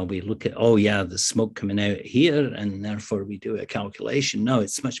 So, you know, we look at, oh yeah, the smoke coming out here, and therefore we do a calculation. No,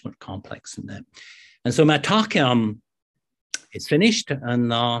 it's much more complex than that. And so my talk is finished,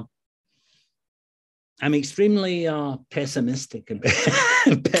 and I'm extremely pessimistic about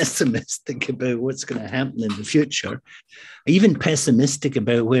what's going to happen in the future. Even pessimistic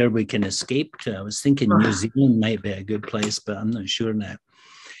about where we can escape to. I was thinking New Zealand might be a good place, but I'm not sure now.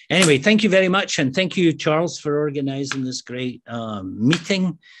 Anyway, thank you very much. And thank you, Charles, for organizing this great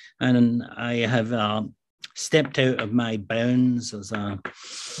meeting. And I have stepped out of my bounds as a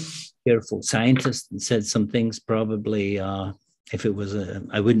careful scientist and said some things probably, if it was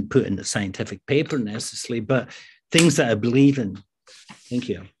I wouldn't put in a scientific paper necessarily, but things that I believe in. Thank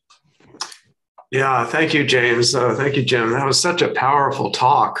you. Yeah, thank you, James. Thank you, Jim. That was such a powerful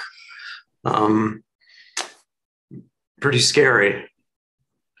talk. Pretty scary.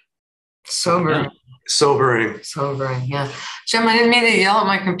 Sobering. Yeah. Sobering, yeah. Jim, I didn't mean to yell at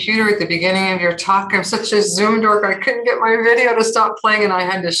my computer at the beginning of your talk. I'm such a Zoom dork. I couldn't get my video to stop playing, and I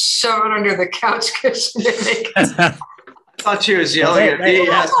had to shove it under the couch cushion to make it. I thought she was yelling at me,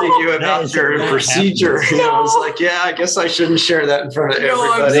 asking you about your procedure. You know, I was like, yeah, I guess I shouldn't share that in front of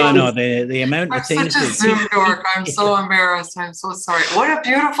everybody. No, the amount of things. I'm such a Zoom dork. I'm so embarrassed. I'm so sorry. What a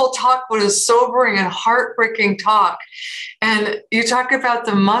beautiful talk. What a sobering and heartbreaking talk. And you talk about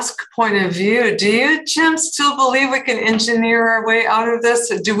the Musk point of view. Do you, Jim, still believe we can engineer our way out of this?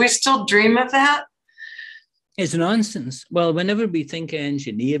 Do we still dream of that? It's nonsense. Well, whenever we think of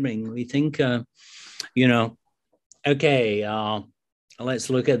engineering, we think, you know, okay,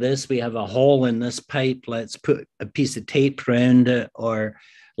 let's look at this. We have a hole in this pipe. Let's put a piece of tape around it, or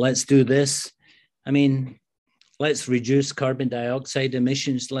let's do this. I mean, let's reduce carbon dioxide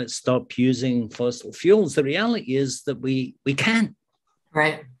emissions. Let's stop using fossil fuels. The reality is that we can't.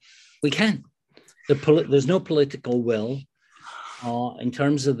 Right. We can't. There's no political will. In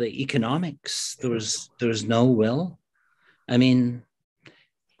terms of the economics, there's no will. I mean,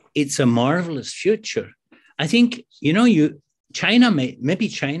 it's a marvelous future. I think, you know, maybe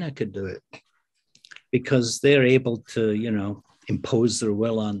China could do it because they're able to, you know, impose their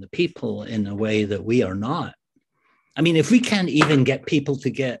will on the people in a way that we are not. I mean, if we can't even get people to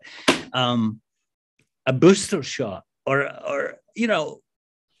get a booster shot or you know,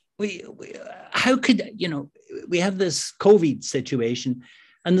 how could, you know, we have this COVID situation.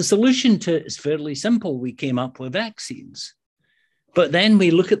 And the solution to it is fairly simple. We came up with vaccines. But then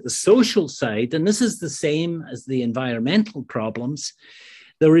we look at the social side, and this is the same as the environmental problems.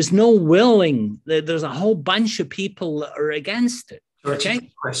 There is no willing, there's a whole bunch of people that are against it. Okay.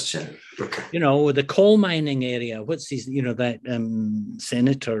 Question. Okay. You know, the coal mining area, what's his, you know, that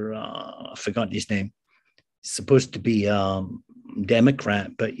senator, I forgot his name. He's supposed to be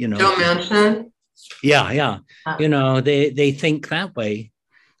Democrat, but, you know. Joe Manchin? Yeah. You know, they think that way.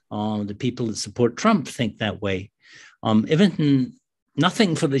 The people that support Trump think that way.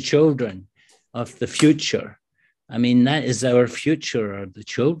 Nothing for the children of the future. I mean, that is our future, are the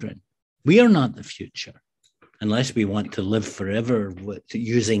children. We are not the future, unless we want to live forever with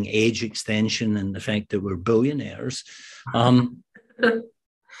using age extension and the fact that we're billionaires. And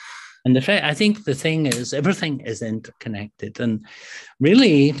the fact, I think the thing is, everything is interconnected. And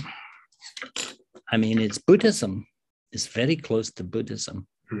really, I mean, it's Buddhism. It's very close to Buddhism.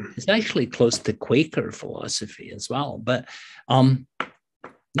 It's actually close to Quaker philosophy as well. But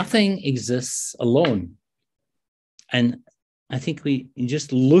nothing exists alone. And I think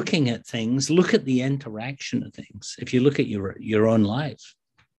just looking at things, look at the interaction of things. If you look at your own life.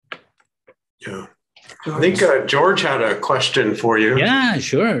 Yeah. I think George had a question for you. Yeah,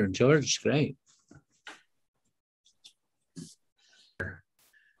 sure. George, great.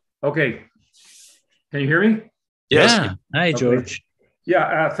 Okay. Can you hear me? Yes. Yeah. Hi, George. Okay.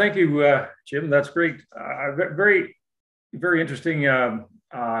 Yeah. Thank you, Jim. That's great. Very, very interesting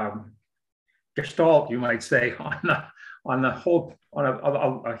gestalt, you might say, on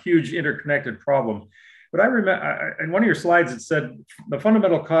a huge interconnected problem. But I remember in one of your slides, it said the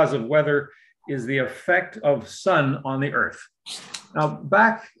fundamental cause of weather is the effect of sun on the earth. Now,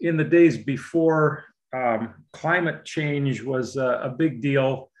 back in the days before climate change was a big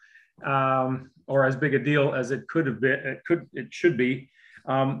deal, or as big a deal as it could have been, it should be,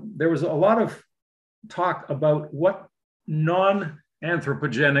 there was a lot of talk about what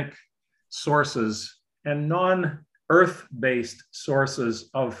non-anthropogenic sources and non-earth-based sources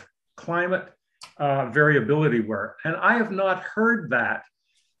of climate variability were. And I have not heard that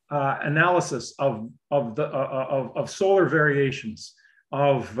analysis of solar variations,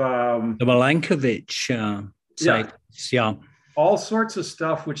 of the Milankovitch cycles, yeah. All sorts of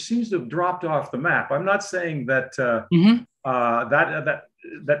stuff which seems to have dropped off the map. I'm not saying that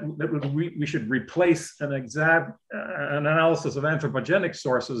we should replace an analysis of anthropogenic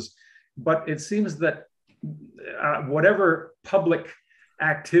sources, but it seems that whatever public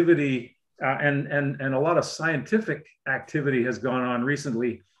activity and a lot of scientific activity has gone on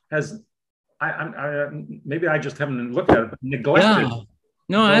recently has, maybe I just haven't looked at it, but neglected. Yeah.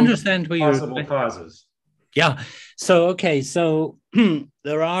 No, I understand what you're possible causes. Yeah. So okay. So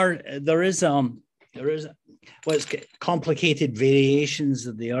there is what's complicated variations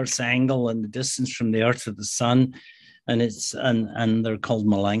of the Earth's angle and the distance from the Earth to the Sun, and they're called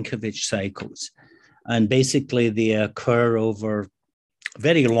Milankovitch cycles, and basically they occur over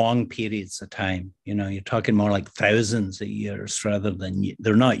very long periods of time. You know, you're talking more like thousands of years rather than,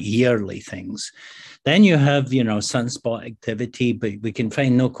 they're not yearly things. Then you have, you know, sunspot activity, but we can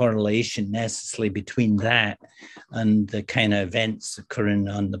find no correlation necessarily between that and the kind of events occurring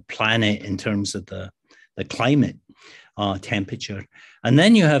on the planet in terms of the climate temperature. And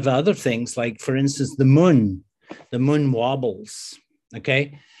then you have other things like, for instance, the moon wobbles,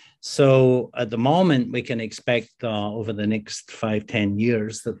 okay? So at the moment, we can expect over the next 5-10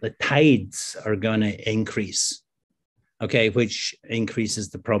 years that the tides are going to increase, okay, which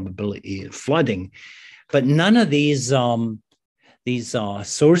increases the probability of flooding. But none of these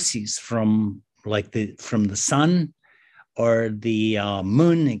sources from the sun or the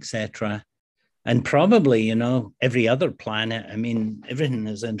moon, etc., and probably, you know, every other planet, I mean, everything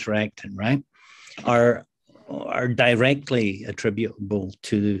is interacting, right, are directly attributable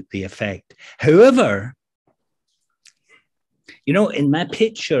to the effect. However, you know, in my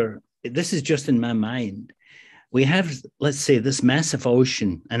picture, this is just in my mind, we have, let's say, this massive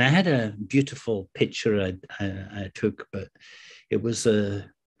ocean, and I had a beautiful picture I took, but it was of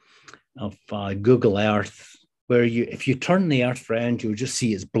Google Earth, where if you turn the Earth around, you'll just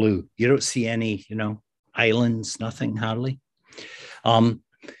see it's blue. You don't see any, you know, islands, nothing hardly. In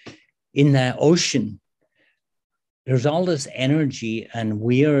the ocean, there's all this energy and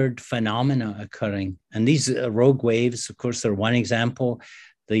weird phenomena occurring. And these rogue waves, of course, are one example.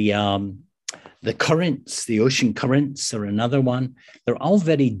 The currents, the ocean currents are another one. They're all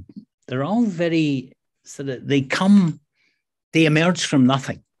very, so that they emerge from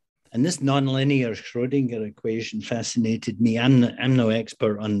nothing. And this nonlinear Schrodinger equation fascinated me. I'm no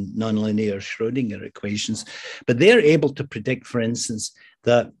expert on nonlinear Schrodinger equations, but they're able to predict, for instance,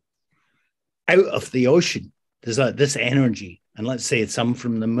 that out of the ocean, there's this energy. And let's say it's some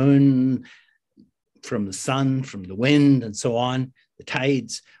from the moon, from the sun, from the wind, and so on, the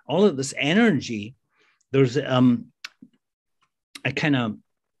tides, all of this energy. There's I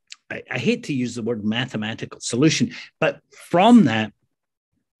hate to use the word mathematical solution, but from that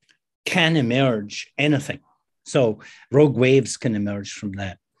can emerge anything. So rogue waves can emerge from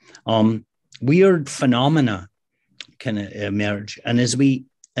that. Weird phenomena can emerge. And as we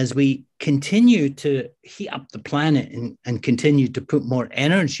continue to heat up the planet and continue to put more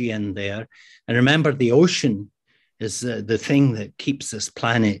energy in there, and remember the ocean is the thing that keeps this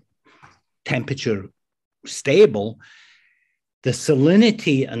planet temperature stable, the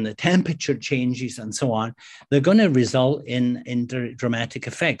salinity and the temperature changes and so on, they're going to result in dramatic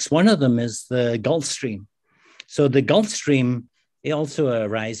effects. One of them is the Gulf Stream. So the Gulf Stream, it also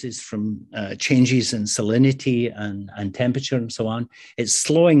arises from changes in salinity and temperature and so on. It's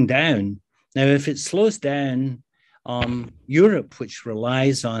slowing down. Now, if it slows down, Europe, which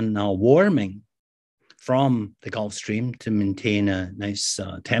relies on warming from the Gulf Stream to maintain a nice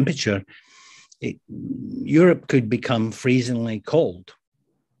temperature, Europe could become freezingly cold.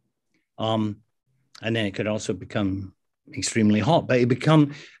 And then it could also become extremely hot, but it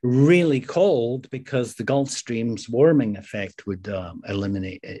become really cold because the Gulf Stream's warming effect would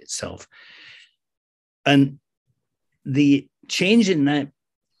eliminate itself. And the change in that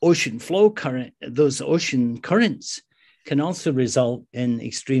ocean flow current, those ocean currents, can also result in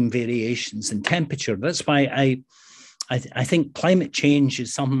extreme variations in temperature. That's why I think climate change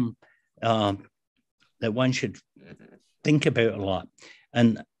is something that one should think about a lot.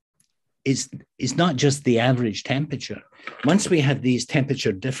 And it's not just the average temperature. Once we have these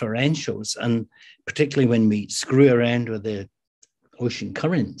temperature differentials, and particularly when we screw around with the ocean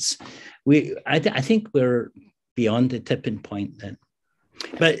currents, I think we're beyond the tipping point then.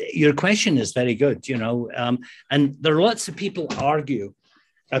 But your question is very good, and there are lots of people argue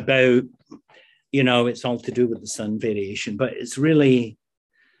about, it's all to do with the sun variation, but it's really,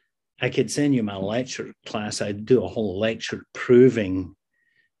 I could send you my lecture class. I'd do a whole lecture proving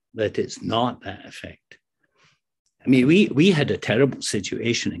that it's not that effect. I mean, we had a terrible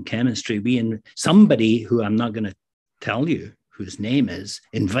situation in chemistry. Somebody who I'm not going to tell you whose name is,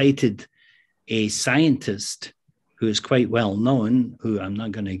 invited a scientist who is quite well known, who I'm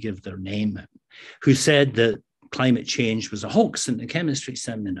not going to give their name, who said that climate change was a hoax in the chemistry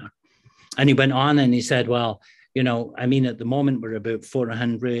seminar. And he went on and he said, well, at the moment we're about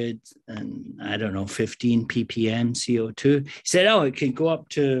 400 and 15 ppm CO2. He said, it can go up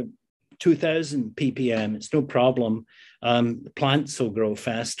to 2000 ppm. It's no problem. The plants will grow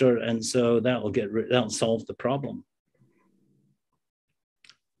faster. And so that'll solve the problem.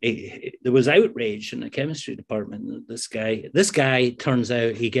 There was outrage in the chemistry department. This guy turns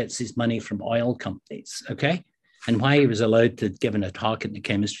out he gets his money from oil companies. Okay. And why he was allowed to give a talk in the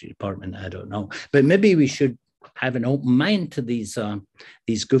chemistry department, I don't know. But maybe we should have an open mind to these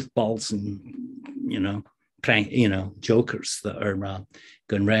goofballs and jokers that are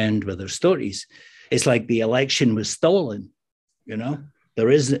going around with their stories. It's like the election was stolen.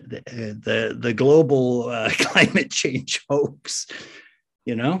 There is the global climate change hoax.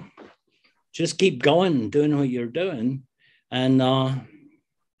 Just keep going, doing what you're doing, and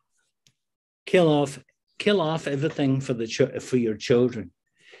kill off everything for your children,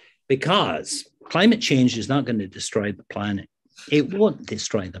 because climate change is not going to destroy the planet. It won't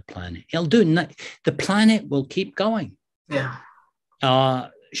destroy the planet. It'll do nothing. The planet will keep going. Yeah.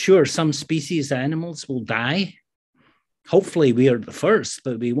 Sure, some species, animals will die. Hopefully we are the first,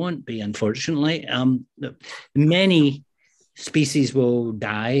 but we won't be, unfortunately. Many species will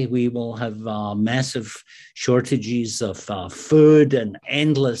die. We will have massive shortages of food and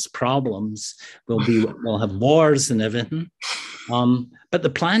endless problems. We'll have wars and everything. But the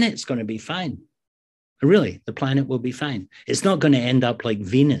planet's going to be fine. Really, the planet will be fine. It's not going to end up like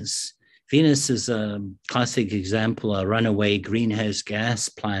Venus. Venus is a classic example, a runaway greenhouse gas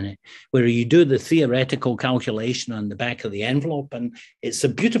planet, where you do the theoretical calculation on the back of the envelope, and it's a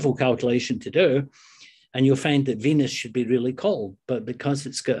beautiful calculation to do. And you'll find that Venus should be really cold, but because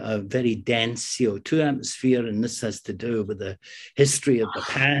it's got a very dense CO2 atmosphere, and this has to do with the history of the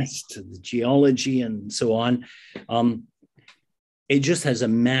past, the geology and so on, it just has a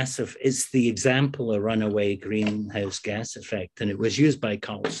massive, it's the example of runaway greenhouse gas effect. And it was used by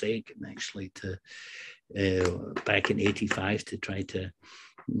Carl Sagan actually back in '85 to try to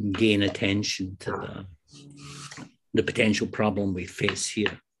gain attention to the potential problem we face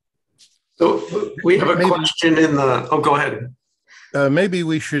here. So we have a question in the, oh, go ahead. Maybe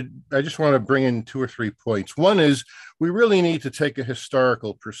we should, I just want to bring in 2 or 3 points. One is we really need to take a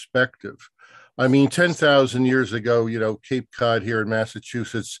historical perspective. I mean, 10,000 years ago, Cape Cod here in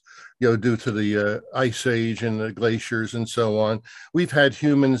Massachusetts, due to the ice age and the glaciers and so on, we've had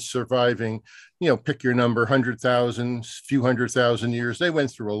humans surviving, pick your number, 100,000, few 100,000 years. They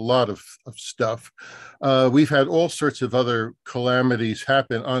went through a lot of stuff. We've had all sorts of other calamities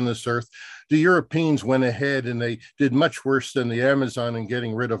happen on this earth. The Europeans went ahead and they did much worse than the Amazon in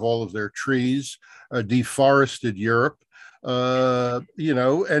getting rid of all of their trees, deforested Europe.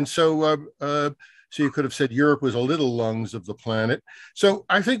 And so you could have said Europe was a little lungs of the planet. So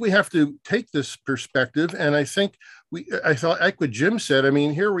I think we have to take this perspective. And I think I thought, like what Jim said, I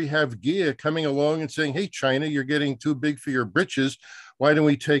mean, here we have GIA coming along and saying, hey, China, you're getting too big for your britches. Why don't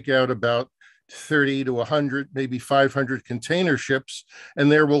we take out about 30 to 100, maybe 500 container ships,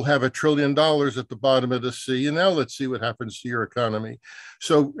 and there we'll have $1 trillion at the bottom of the sea. And now let's see what happens to your economy.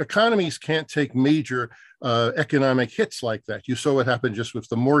 So economies can't take major economic hits like that. You saw what happened just with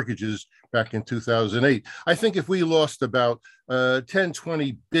the mortgages back in 2008. I think if we lost about 10,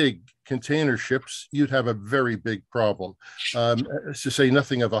 20 big container ships, you'd have a very big problem, to say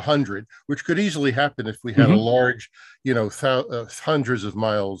nothing of 100, which could easily happen if we had a large, hundreds of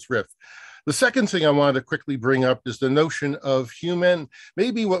miles rift. The second thing I want to quickly bring up is the notion of human.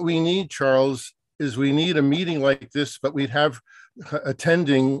 Maybe what we need, Charles, is we need a meeting like this, but we'd have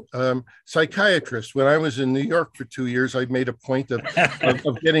attending psychiatrists. When I was in New York for 2 years, I made a point of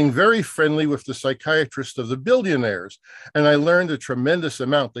getting very friendly with the psychiatrists of the billionaires. And I learned a tremendous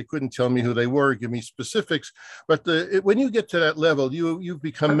amount. They couldn't tell me who they were, give me specifics. But when you get to that level, you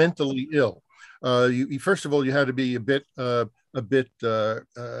become mentally ill. First of all, you had to be a bit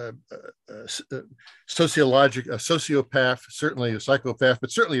sociopath, certainly a psychopath,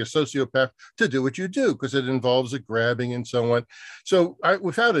 but certainly a sociopath to do what you do, because it involves a grabbing and so on. So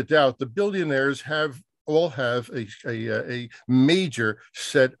without a doubt, the billionaires all have a major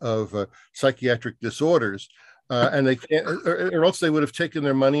set of psychiatric disorders. And they can't, or else they would have taken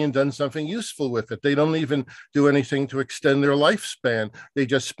their money and done something useful with it. They don't even do anything to extend their lifespan. They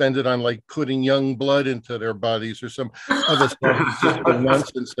just spend it on like putting young blood into their bodies or some other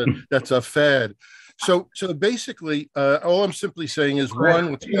nonsense that's a fad. So basically, all I'm simply saying is,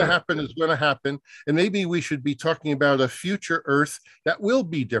 one, what's going to happen is going to happen. And maybe we should be talking about a future Earth that will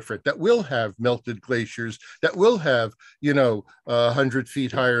be different, that will have melted glaciers, that will have, 100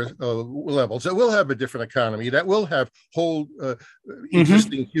 feet higher levels, that will have a different economy, that will have whole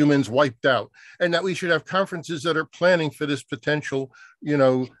existing humans wiped out. And that we should have conferences that are planning for this potential,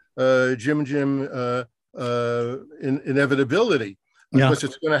 inevitability. Because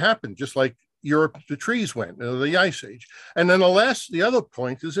it's going to happen, just like Europe, the trees went, the ice age. And then the other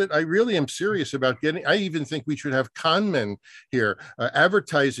point is that I really am serious about I even think we should have con men here,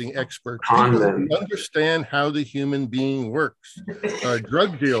 advertising experts, people who understand how the human being works,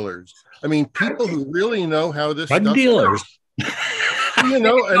 drug dealers. I mean, people who really know how this drug dealers.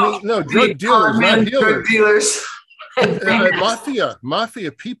 Drug dealers, not healers.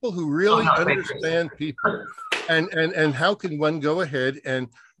 Mafia, people who really understand people. And how can one go ahead and,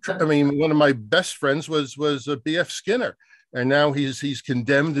 I mean, one of my best friends was B.F. Skinner, and now he's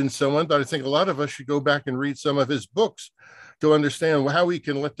condemned and so on. But I think a lot of us should go back and read some of his books to understand how we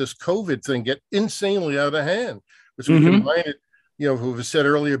can let this COVID thing get insanely out of hand. Because we combine it, who was said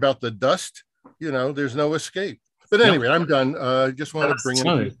earlier about the dust, there's no escape. But anyway, I'm done. Just want to bring in.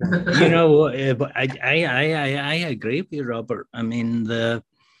 But I agree with you, Robert. I mean,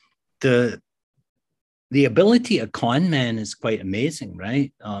 the ability of con men is quite amazing,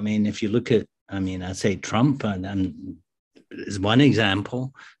 right? I mean, if you look at, I say Trump and is one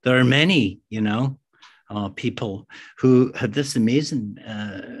example. There are many, people who have this amazing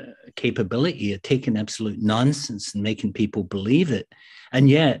capability of taking absolute nonsense and making people believe it. And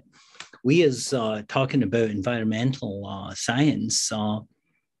yet, we as talking about environmental science,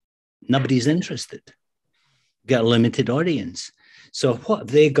 nobody's interested. We've got a limited audience. So what have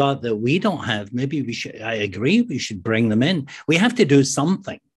they got that we don't have? Maybe we should, I agree, we should bring them in. We have to do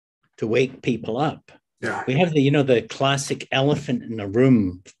something to wake people up. Yeah. We have the classic elephant in the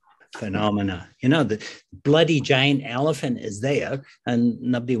room phenomena. The bloody giant elephant is there and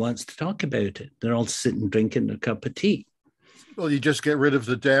nobody wants to talk about it. They're all sitting drinking their cup of tea. Well, you just get rid of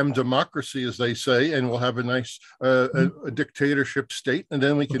the damn democracy, as they say, and we'll have a nice a dictatorship state, and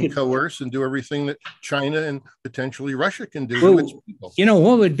then we can coerce and do everything that China and potentially Russia can do to its people.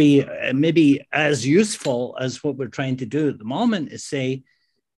 What would be maybe as useful as what we're trying to do at the moment is say,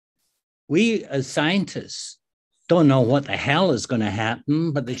 we as scientists don't know what the hell is going to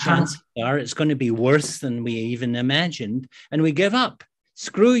happen, but the chances are it's going to be worse than we even imagined. And we give up.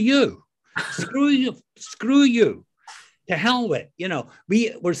 Screw you. Screw you. Screw you. To hell with,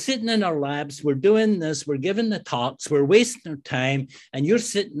 we're sitting in our labs, we're doing this, we're giving the talks, we're wasting our time, and you're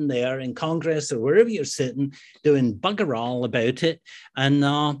sitting there in Congress or wherever you're sitting doing bugger all about it. And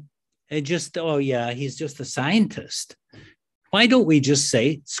it just, oh yeah, he's just a scientist. Why don't we just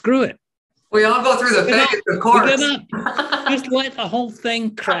say, screw it? We all go through the phase, of course. Just let the whole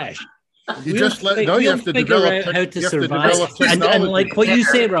thing crash. You just let, no, you have to develop how to survive. And like what you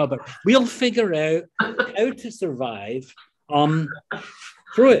say, Robert, we'll figure out how to survive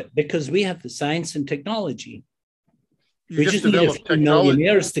through it because we have the science and technology. We just need a few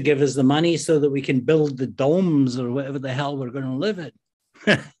millionaires to give us the money so that we can build the domes or whatever the hell we're going to live in.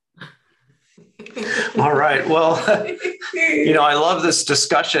 All right. Well, I love this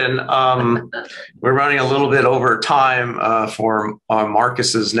discussion. We're running a little bit over time for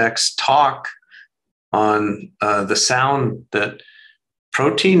Marcus's next talk on the sound that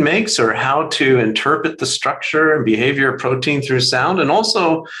protein makes, or how to interpret the structure and behavior of protein through sound. And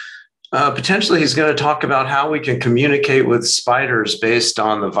also, potentially, he's going to talk about how we can communicate with spiders based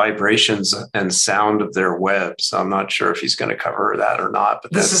on the vibrations and sound of their webs. I'm not sure if he's going to cover that or not.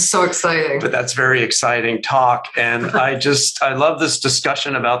 But this is so exciting. But that's very exciting talk. And I love this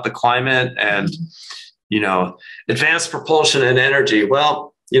discussion about the climate and, advanced propulsion and energy.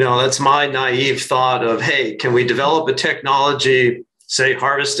 Well, that's my naive thought of, hey, can we develop a technology, say,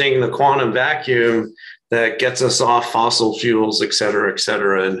 harvesting the quantum vacuum that gets us off fossil fuels, et cetera,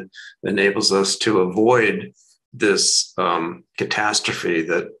 and enables us to avoid this catastrophe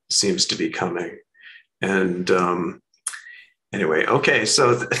that seems to be coming. And anyway, okay,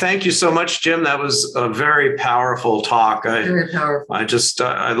 so thank you so much, Jim. That was a very powerful talk. Very powerful.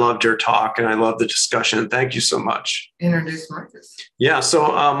 I loved your talk and I love the discussion. Thank you so much. Introduce Marcus. Yeah, so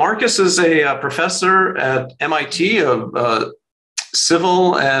Marcus is a professor at MIT of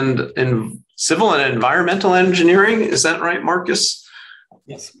civil and environmental engineering. Is that right, Marcus?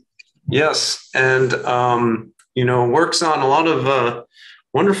 Yes. Yes, and works on a lot of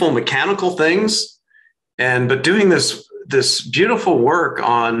wonderful mechanical things, but doing this beautiful work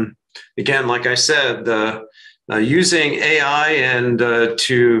on, again, like I said, using AI and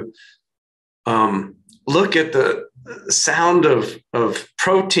to look at the sound of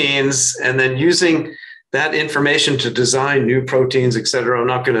proteins, and then using that information to design new proteins, et cetera. I'm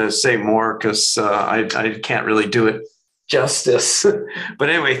not going to say more because I can't really do it justice. But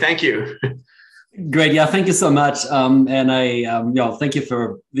anyway, thank you. Great. Yeah, thank you so much. And I, thank you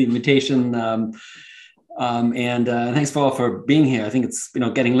for the invitation. And thanks for being here. I think it's,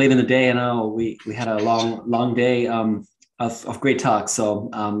 getting late in the day. I know we had a long day of great talks. So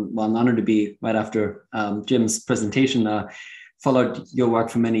I'm honored to be right after Jim's presentation. Followed your work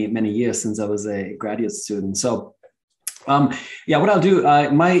for many years since I was a graduate student. So, what I'll do,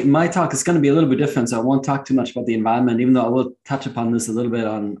 my talk is going to be a little bit different. So I won't talk too much about the environment, even though I will touch upon this a little bit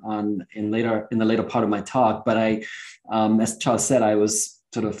in the later part of my talk. But as Charles said, I was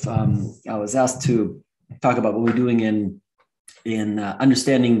I was asked to talk about what we're doing in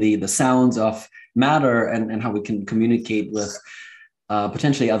understanding the sounds of matter and how we can communicate with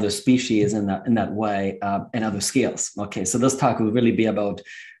potentially other species in that way and other scales. Okay, so this talk will really be about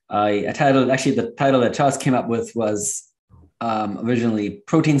the title that Charles came up with was originally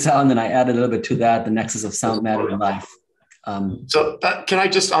protein sound, and I added a little bit to that, the nexus of sound, matter, and life. So can I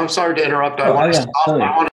I'm sorry to interrupt. I want to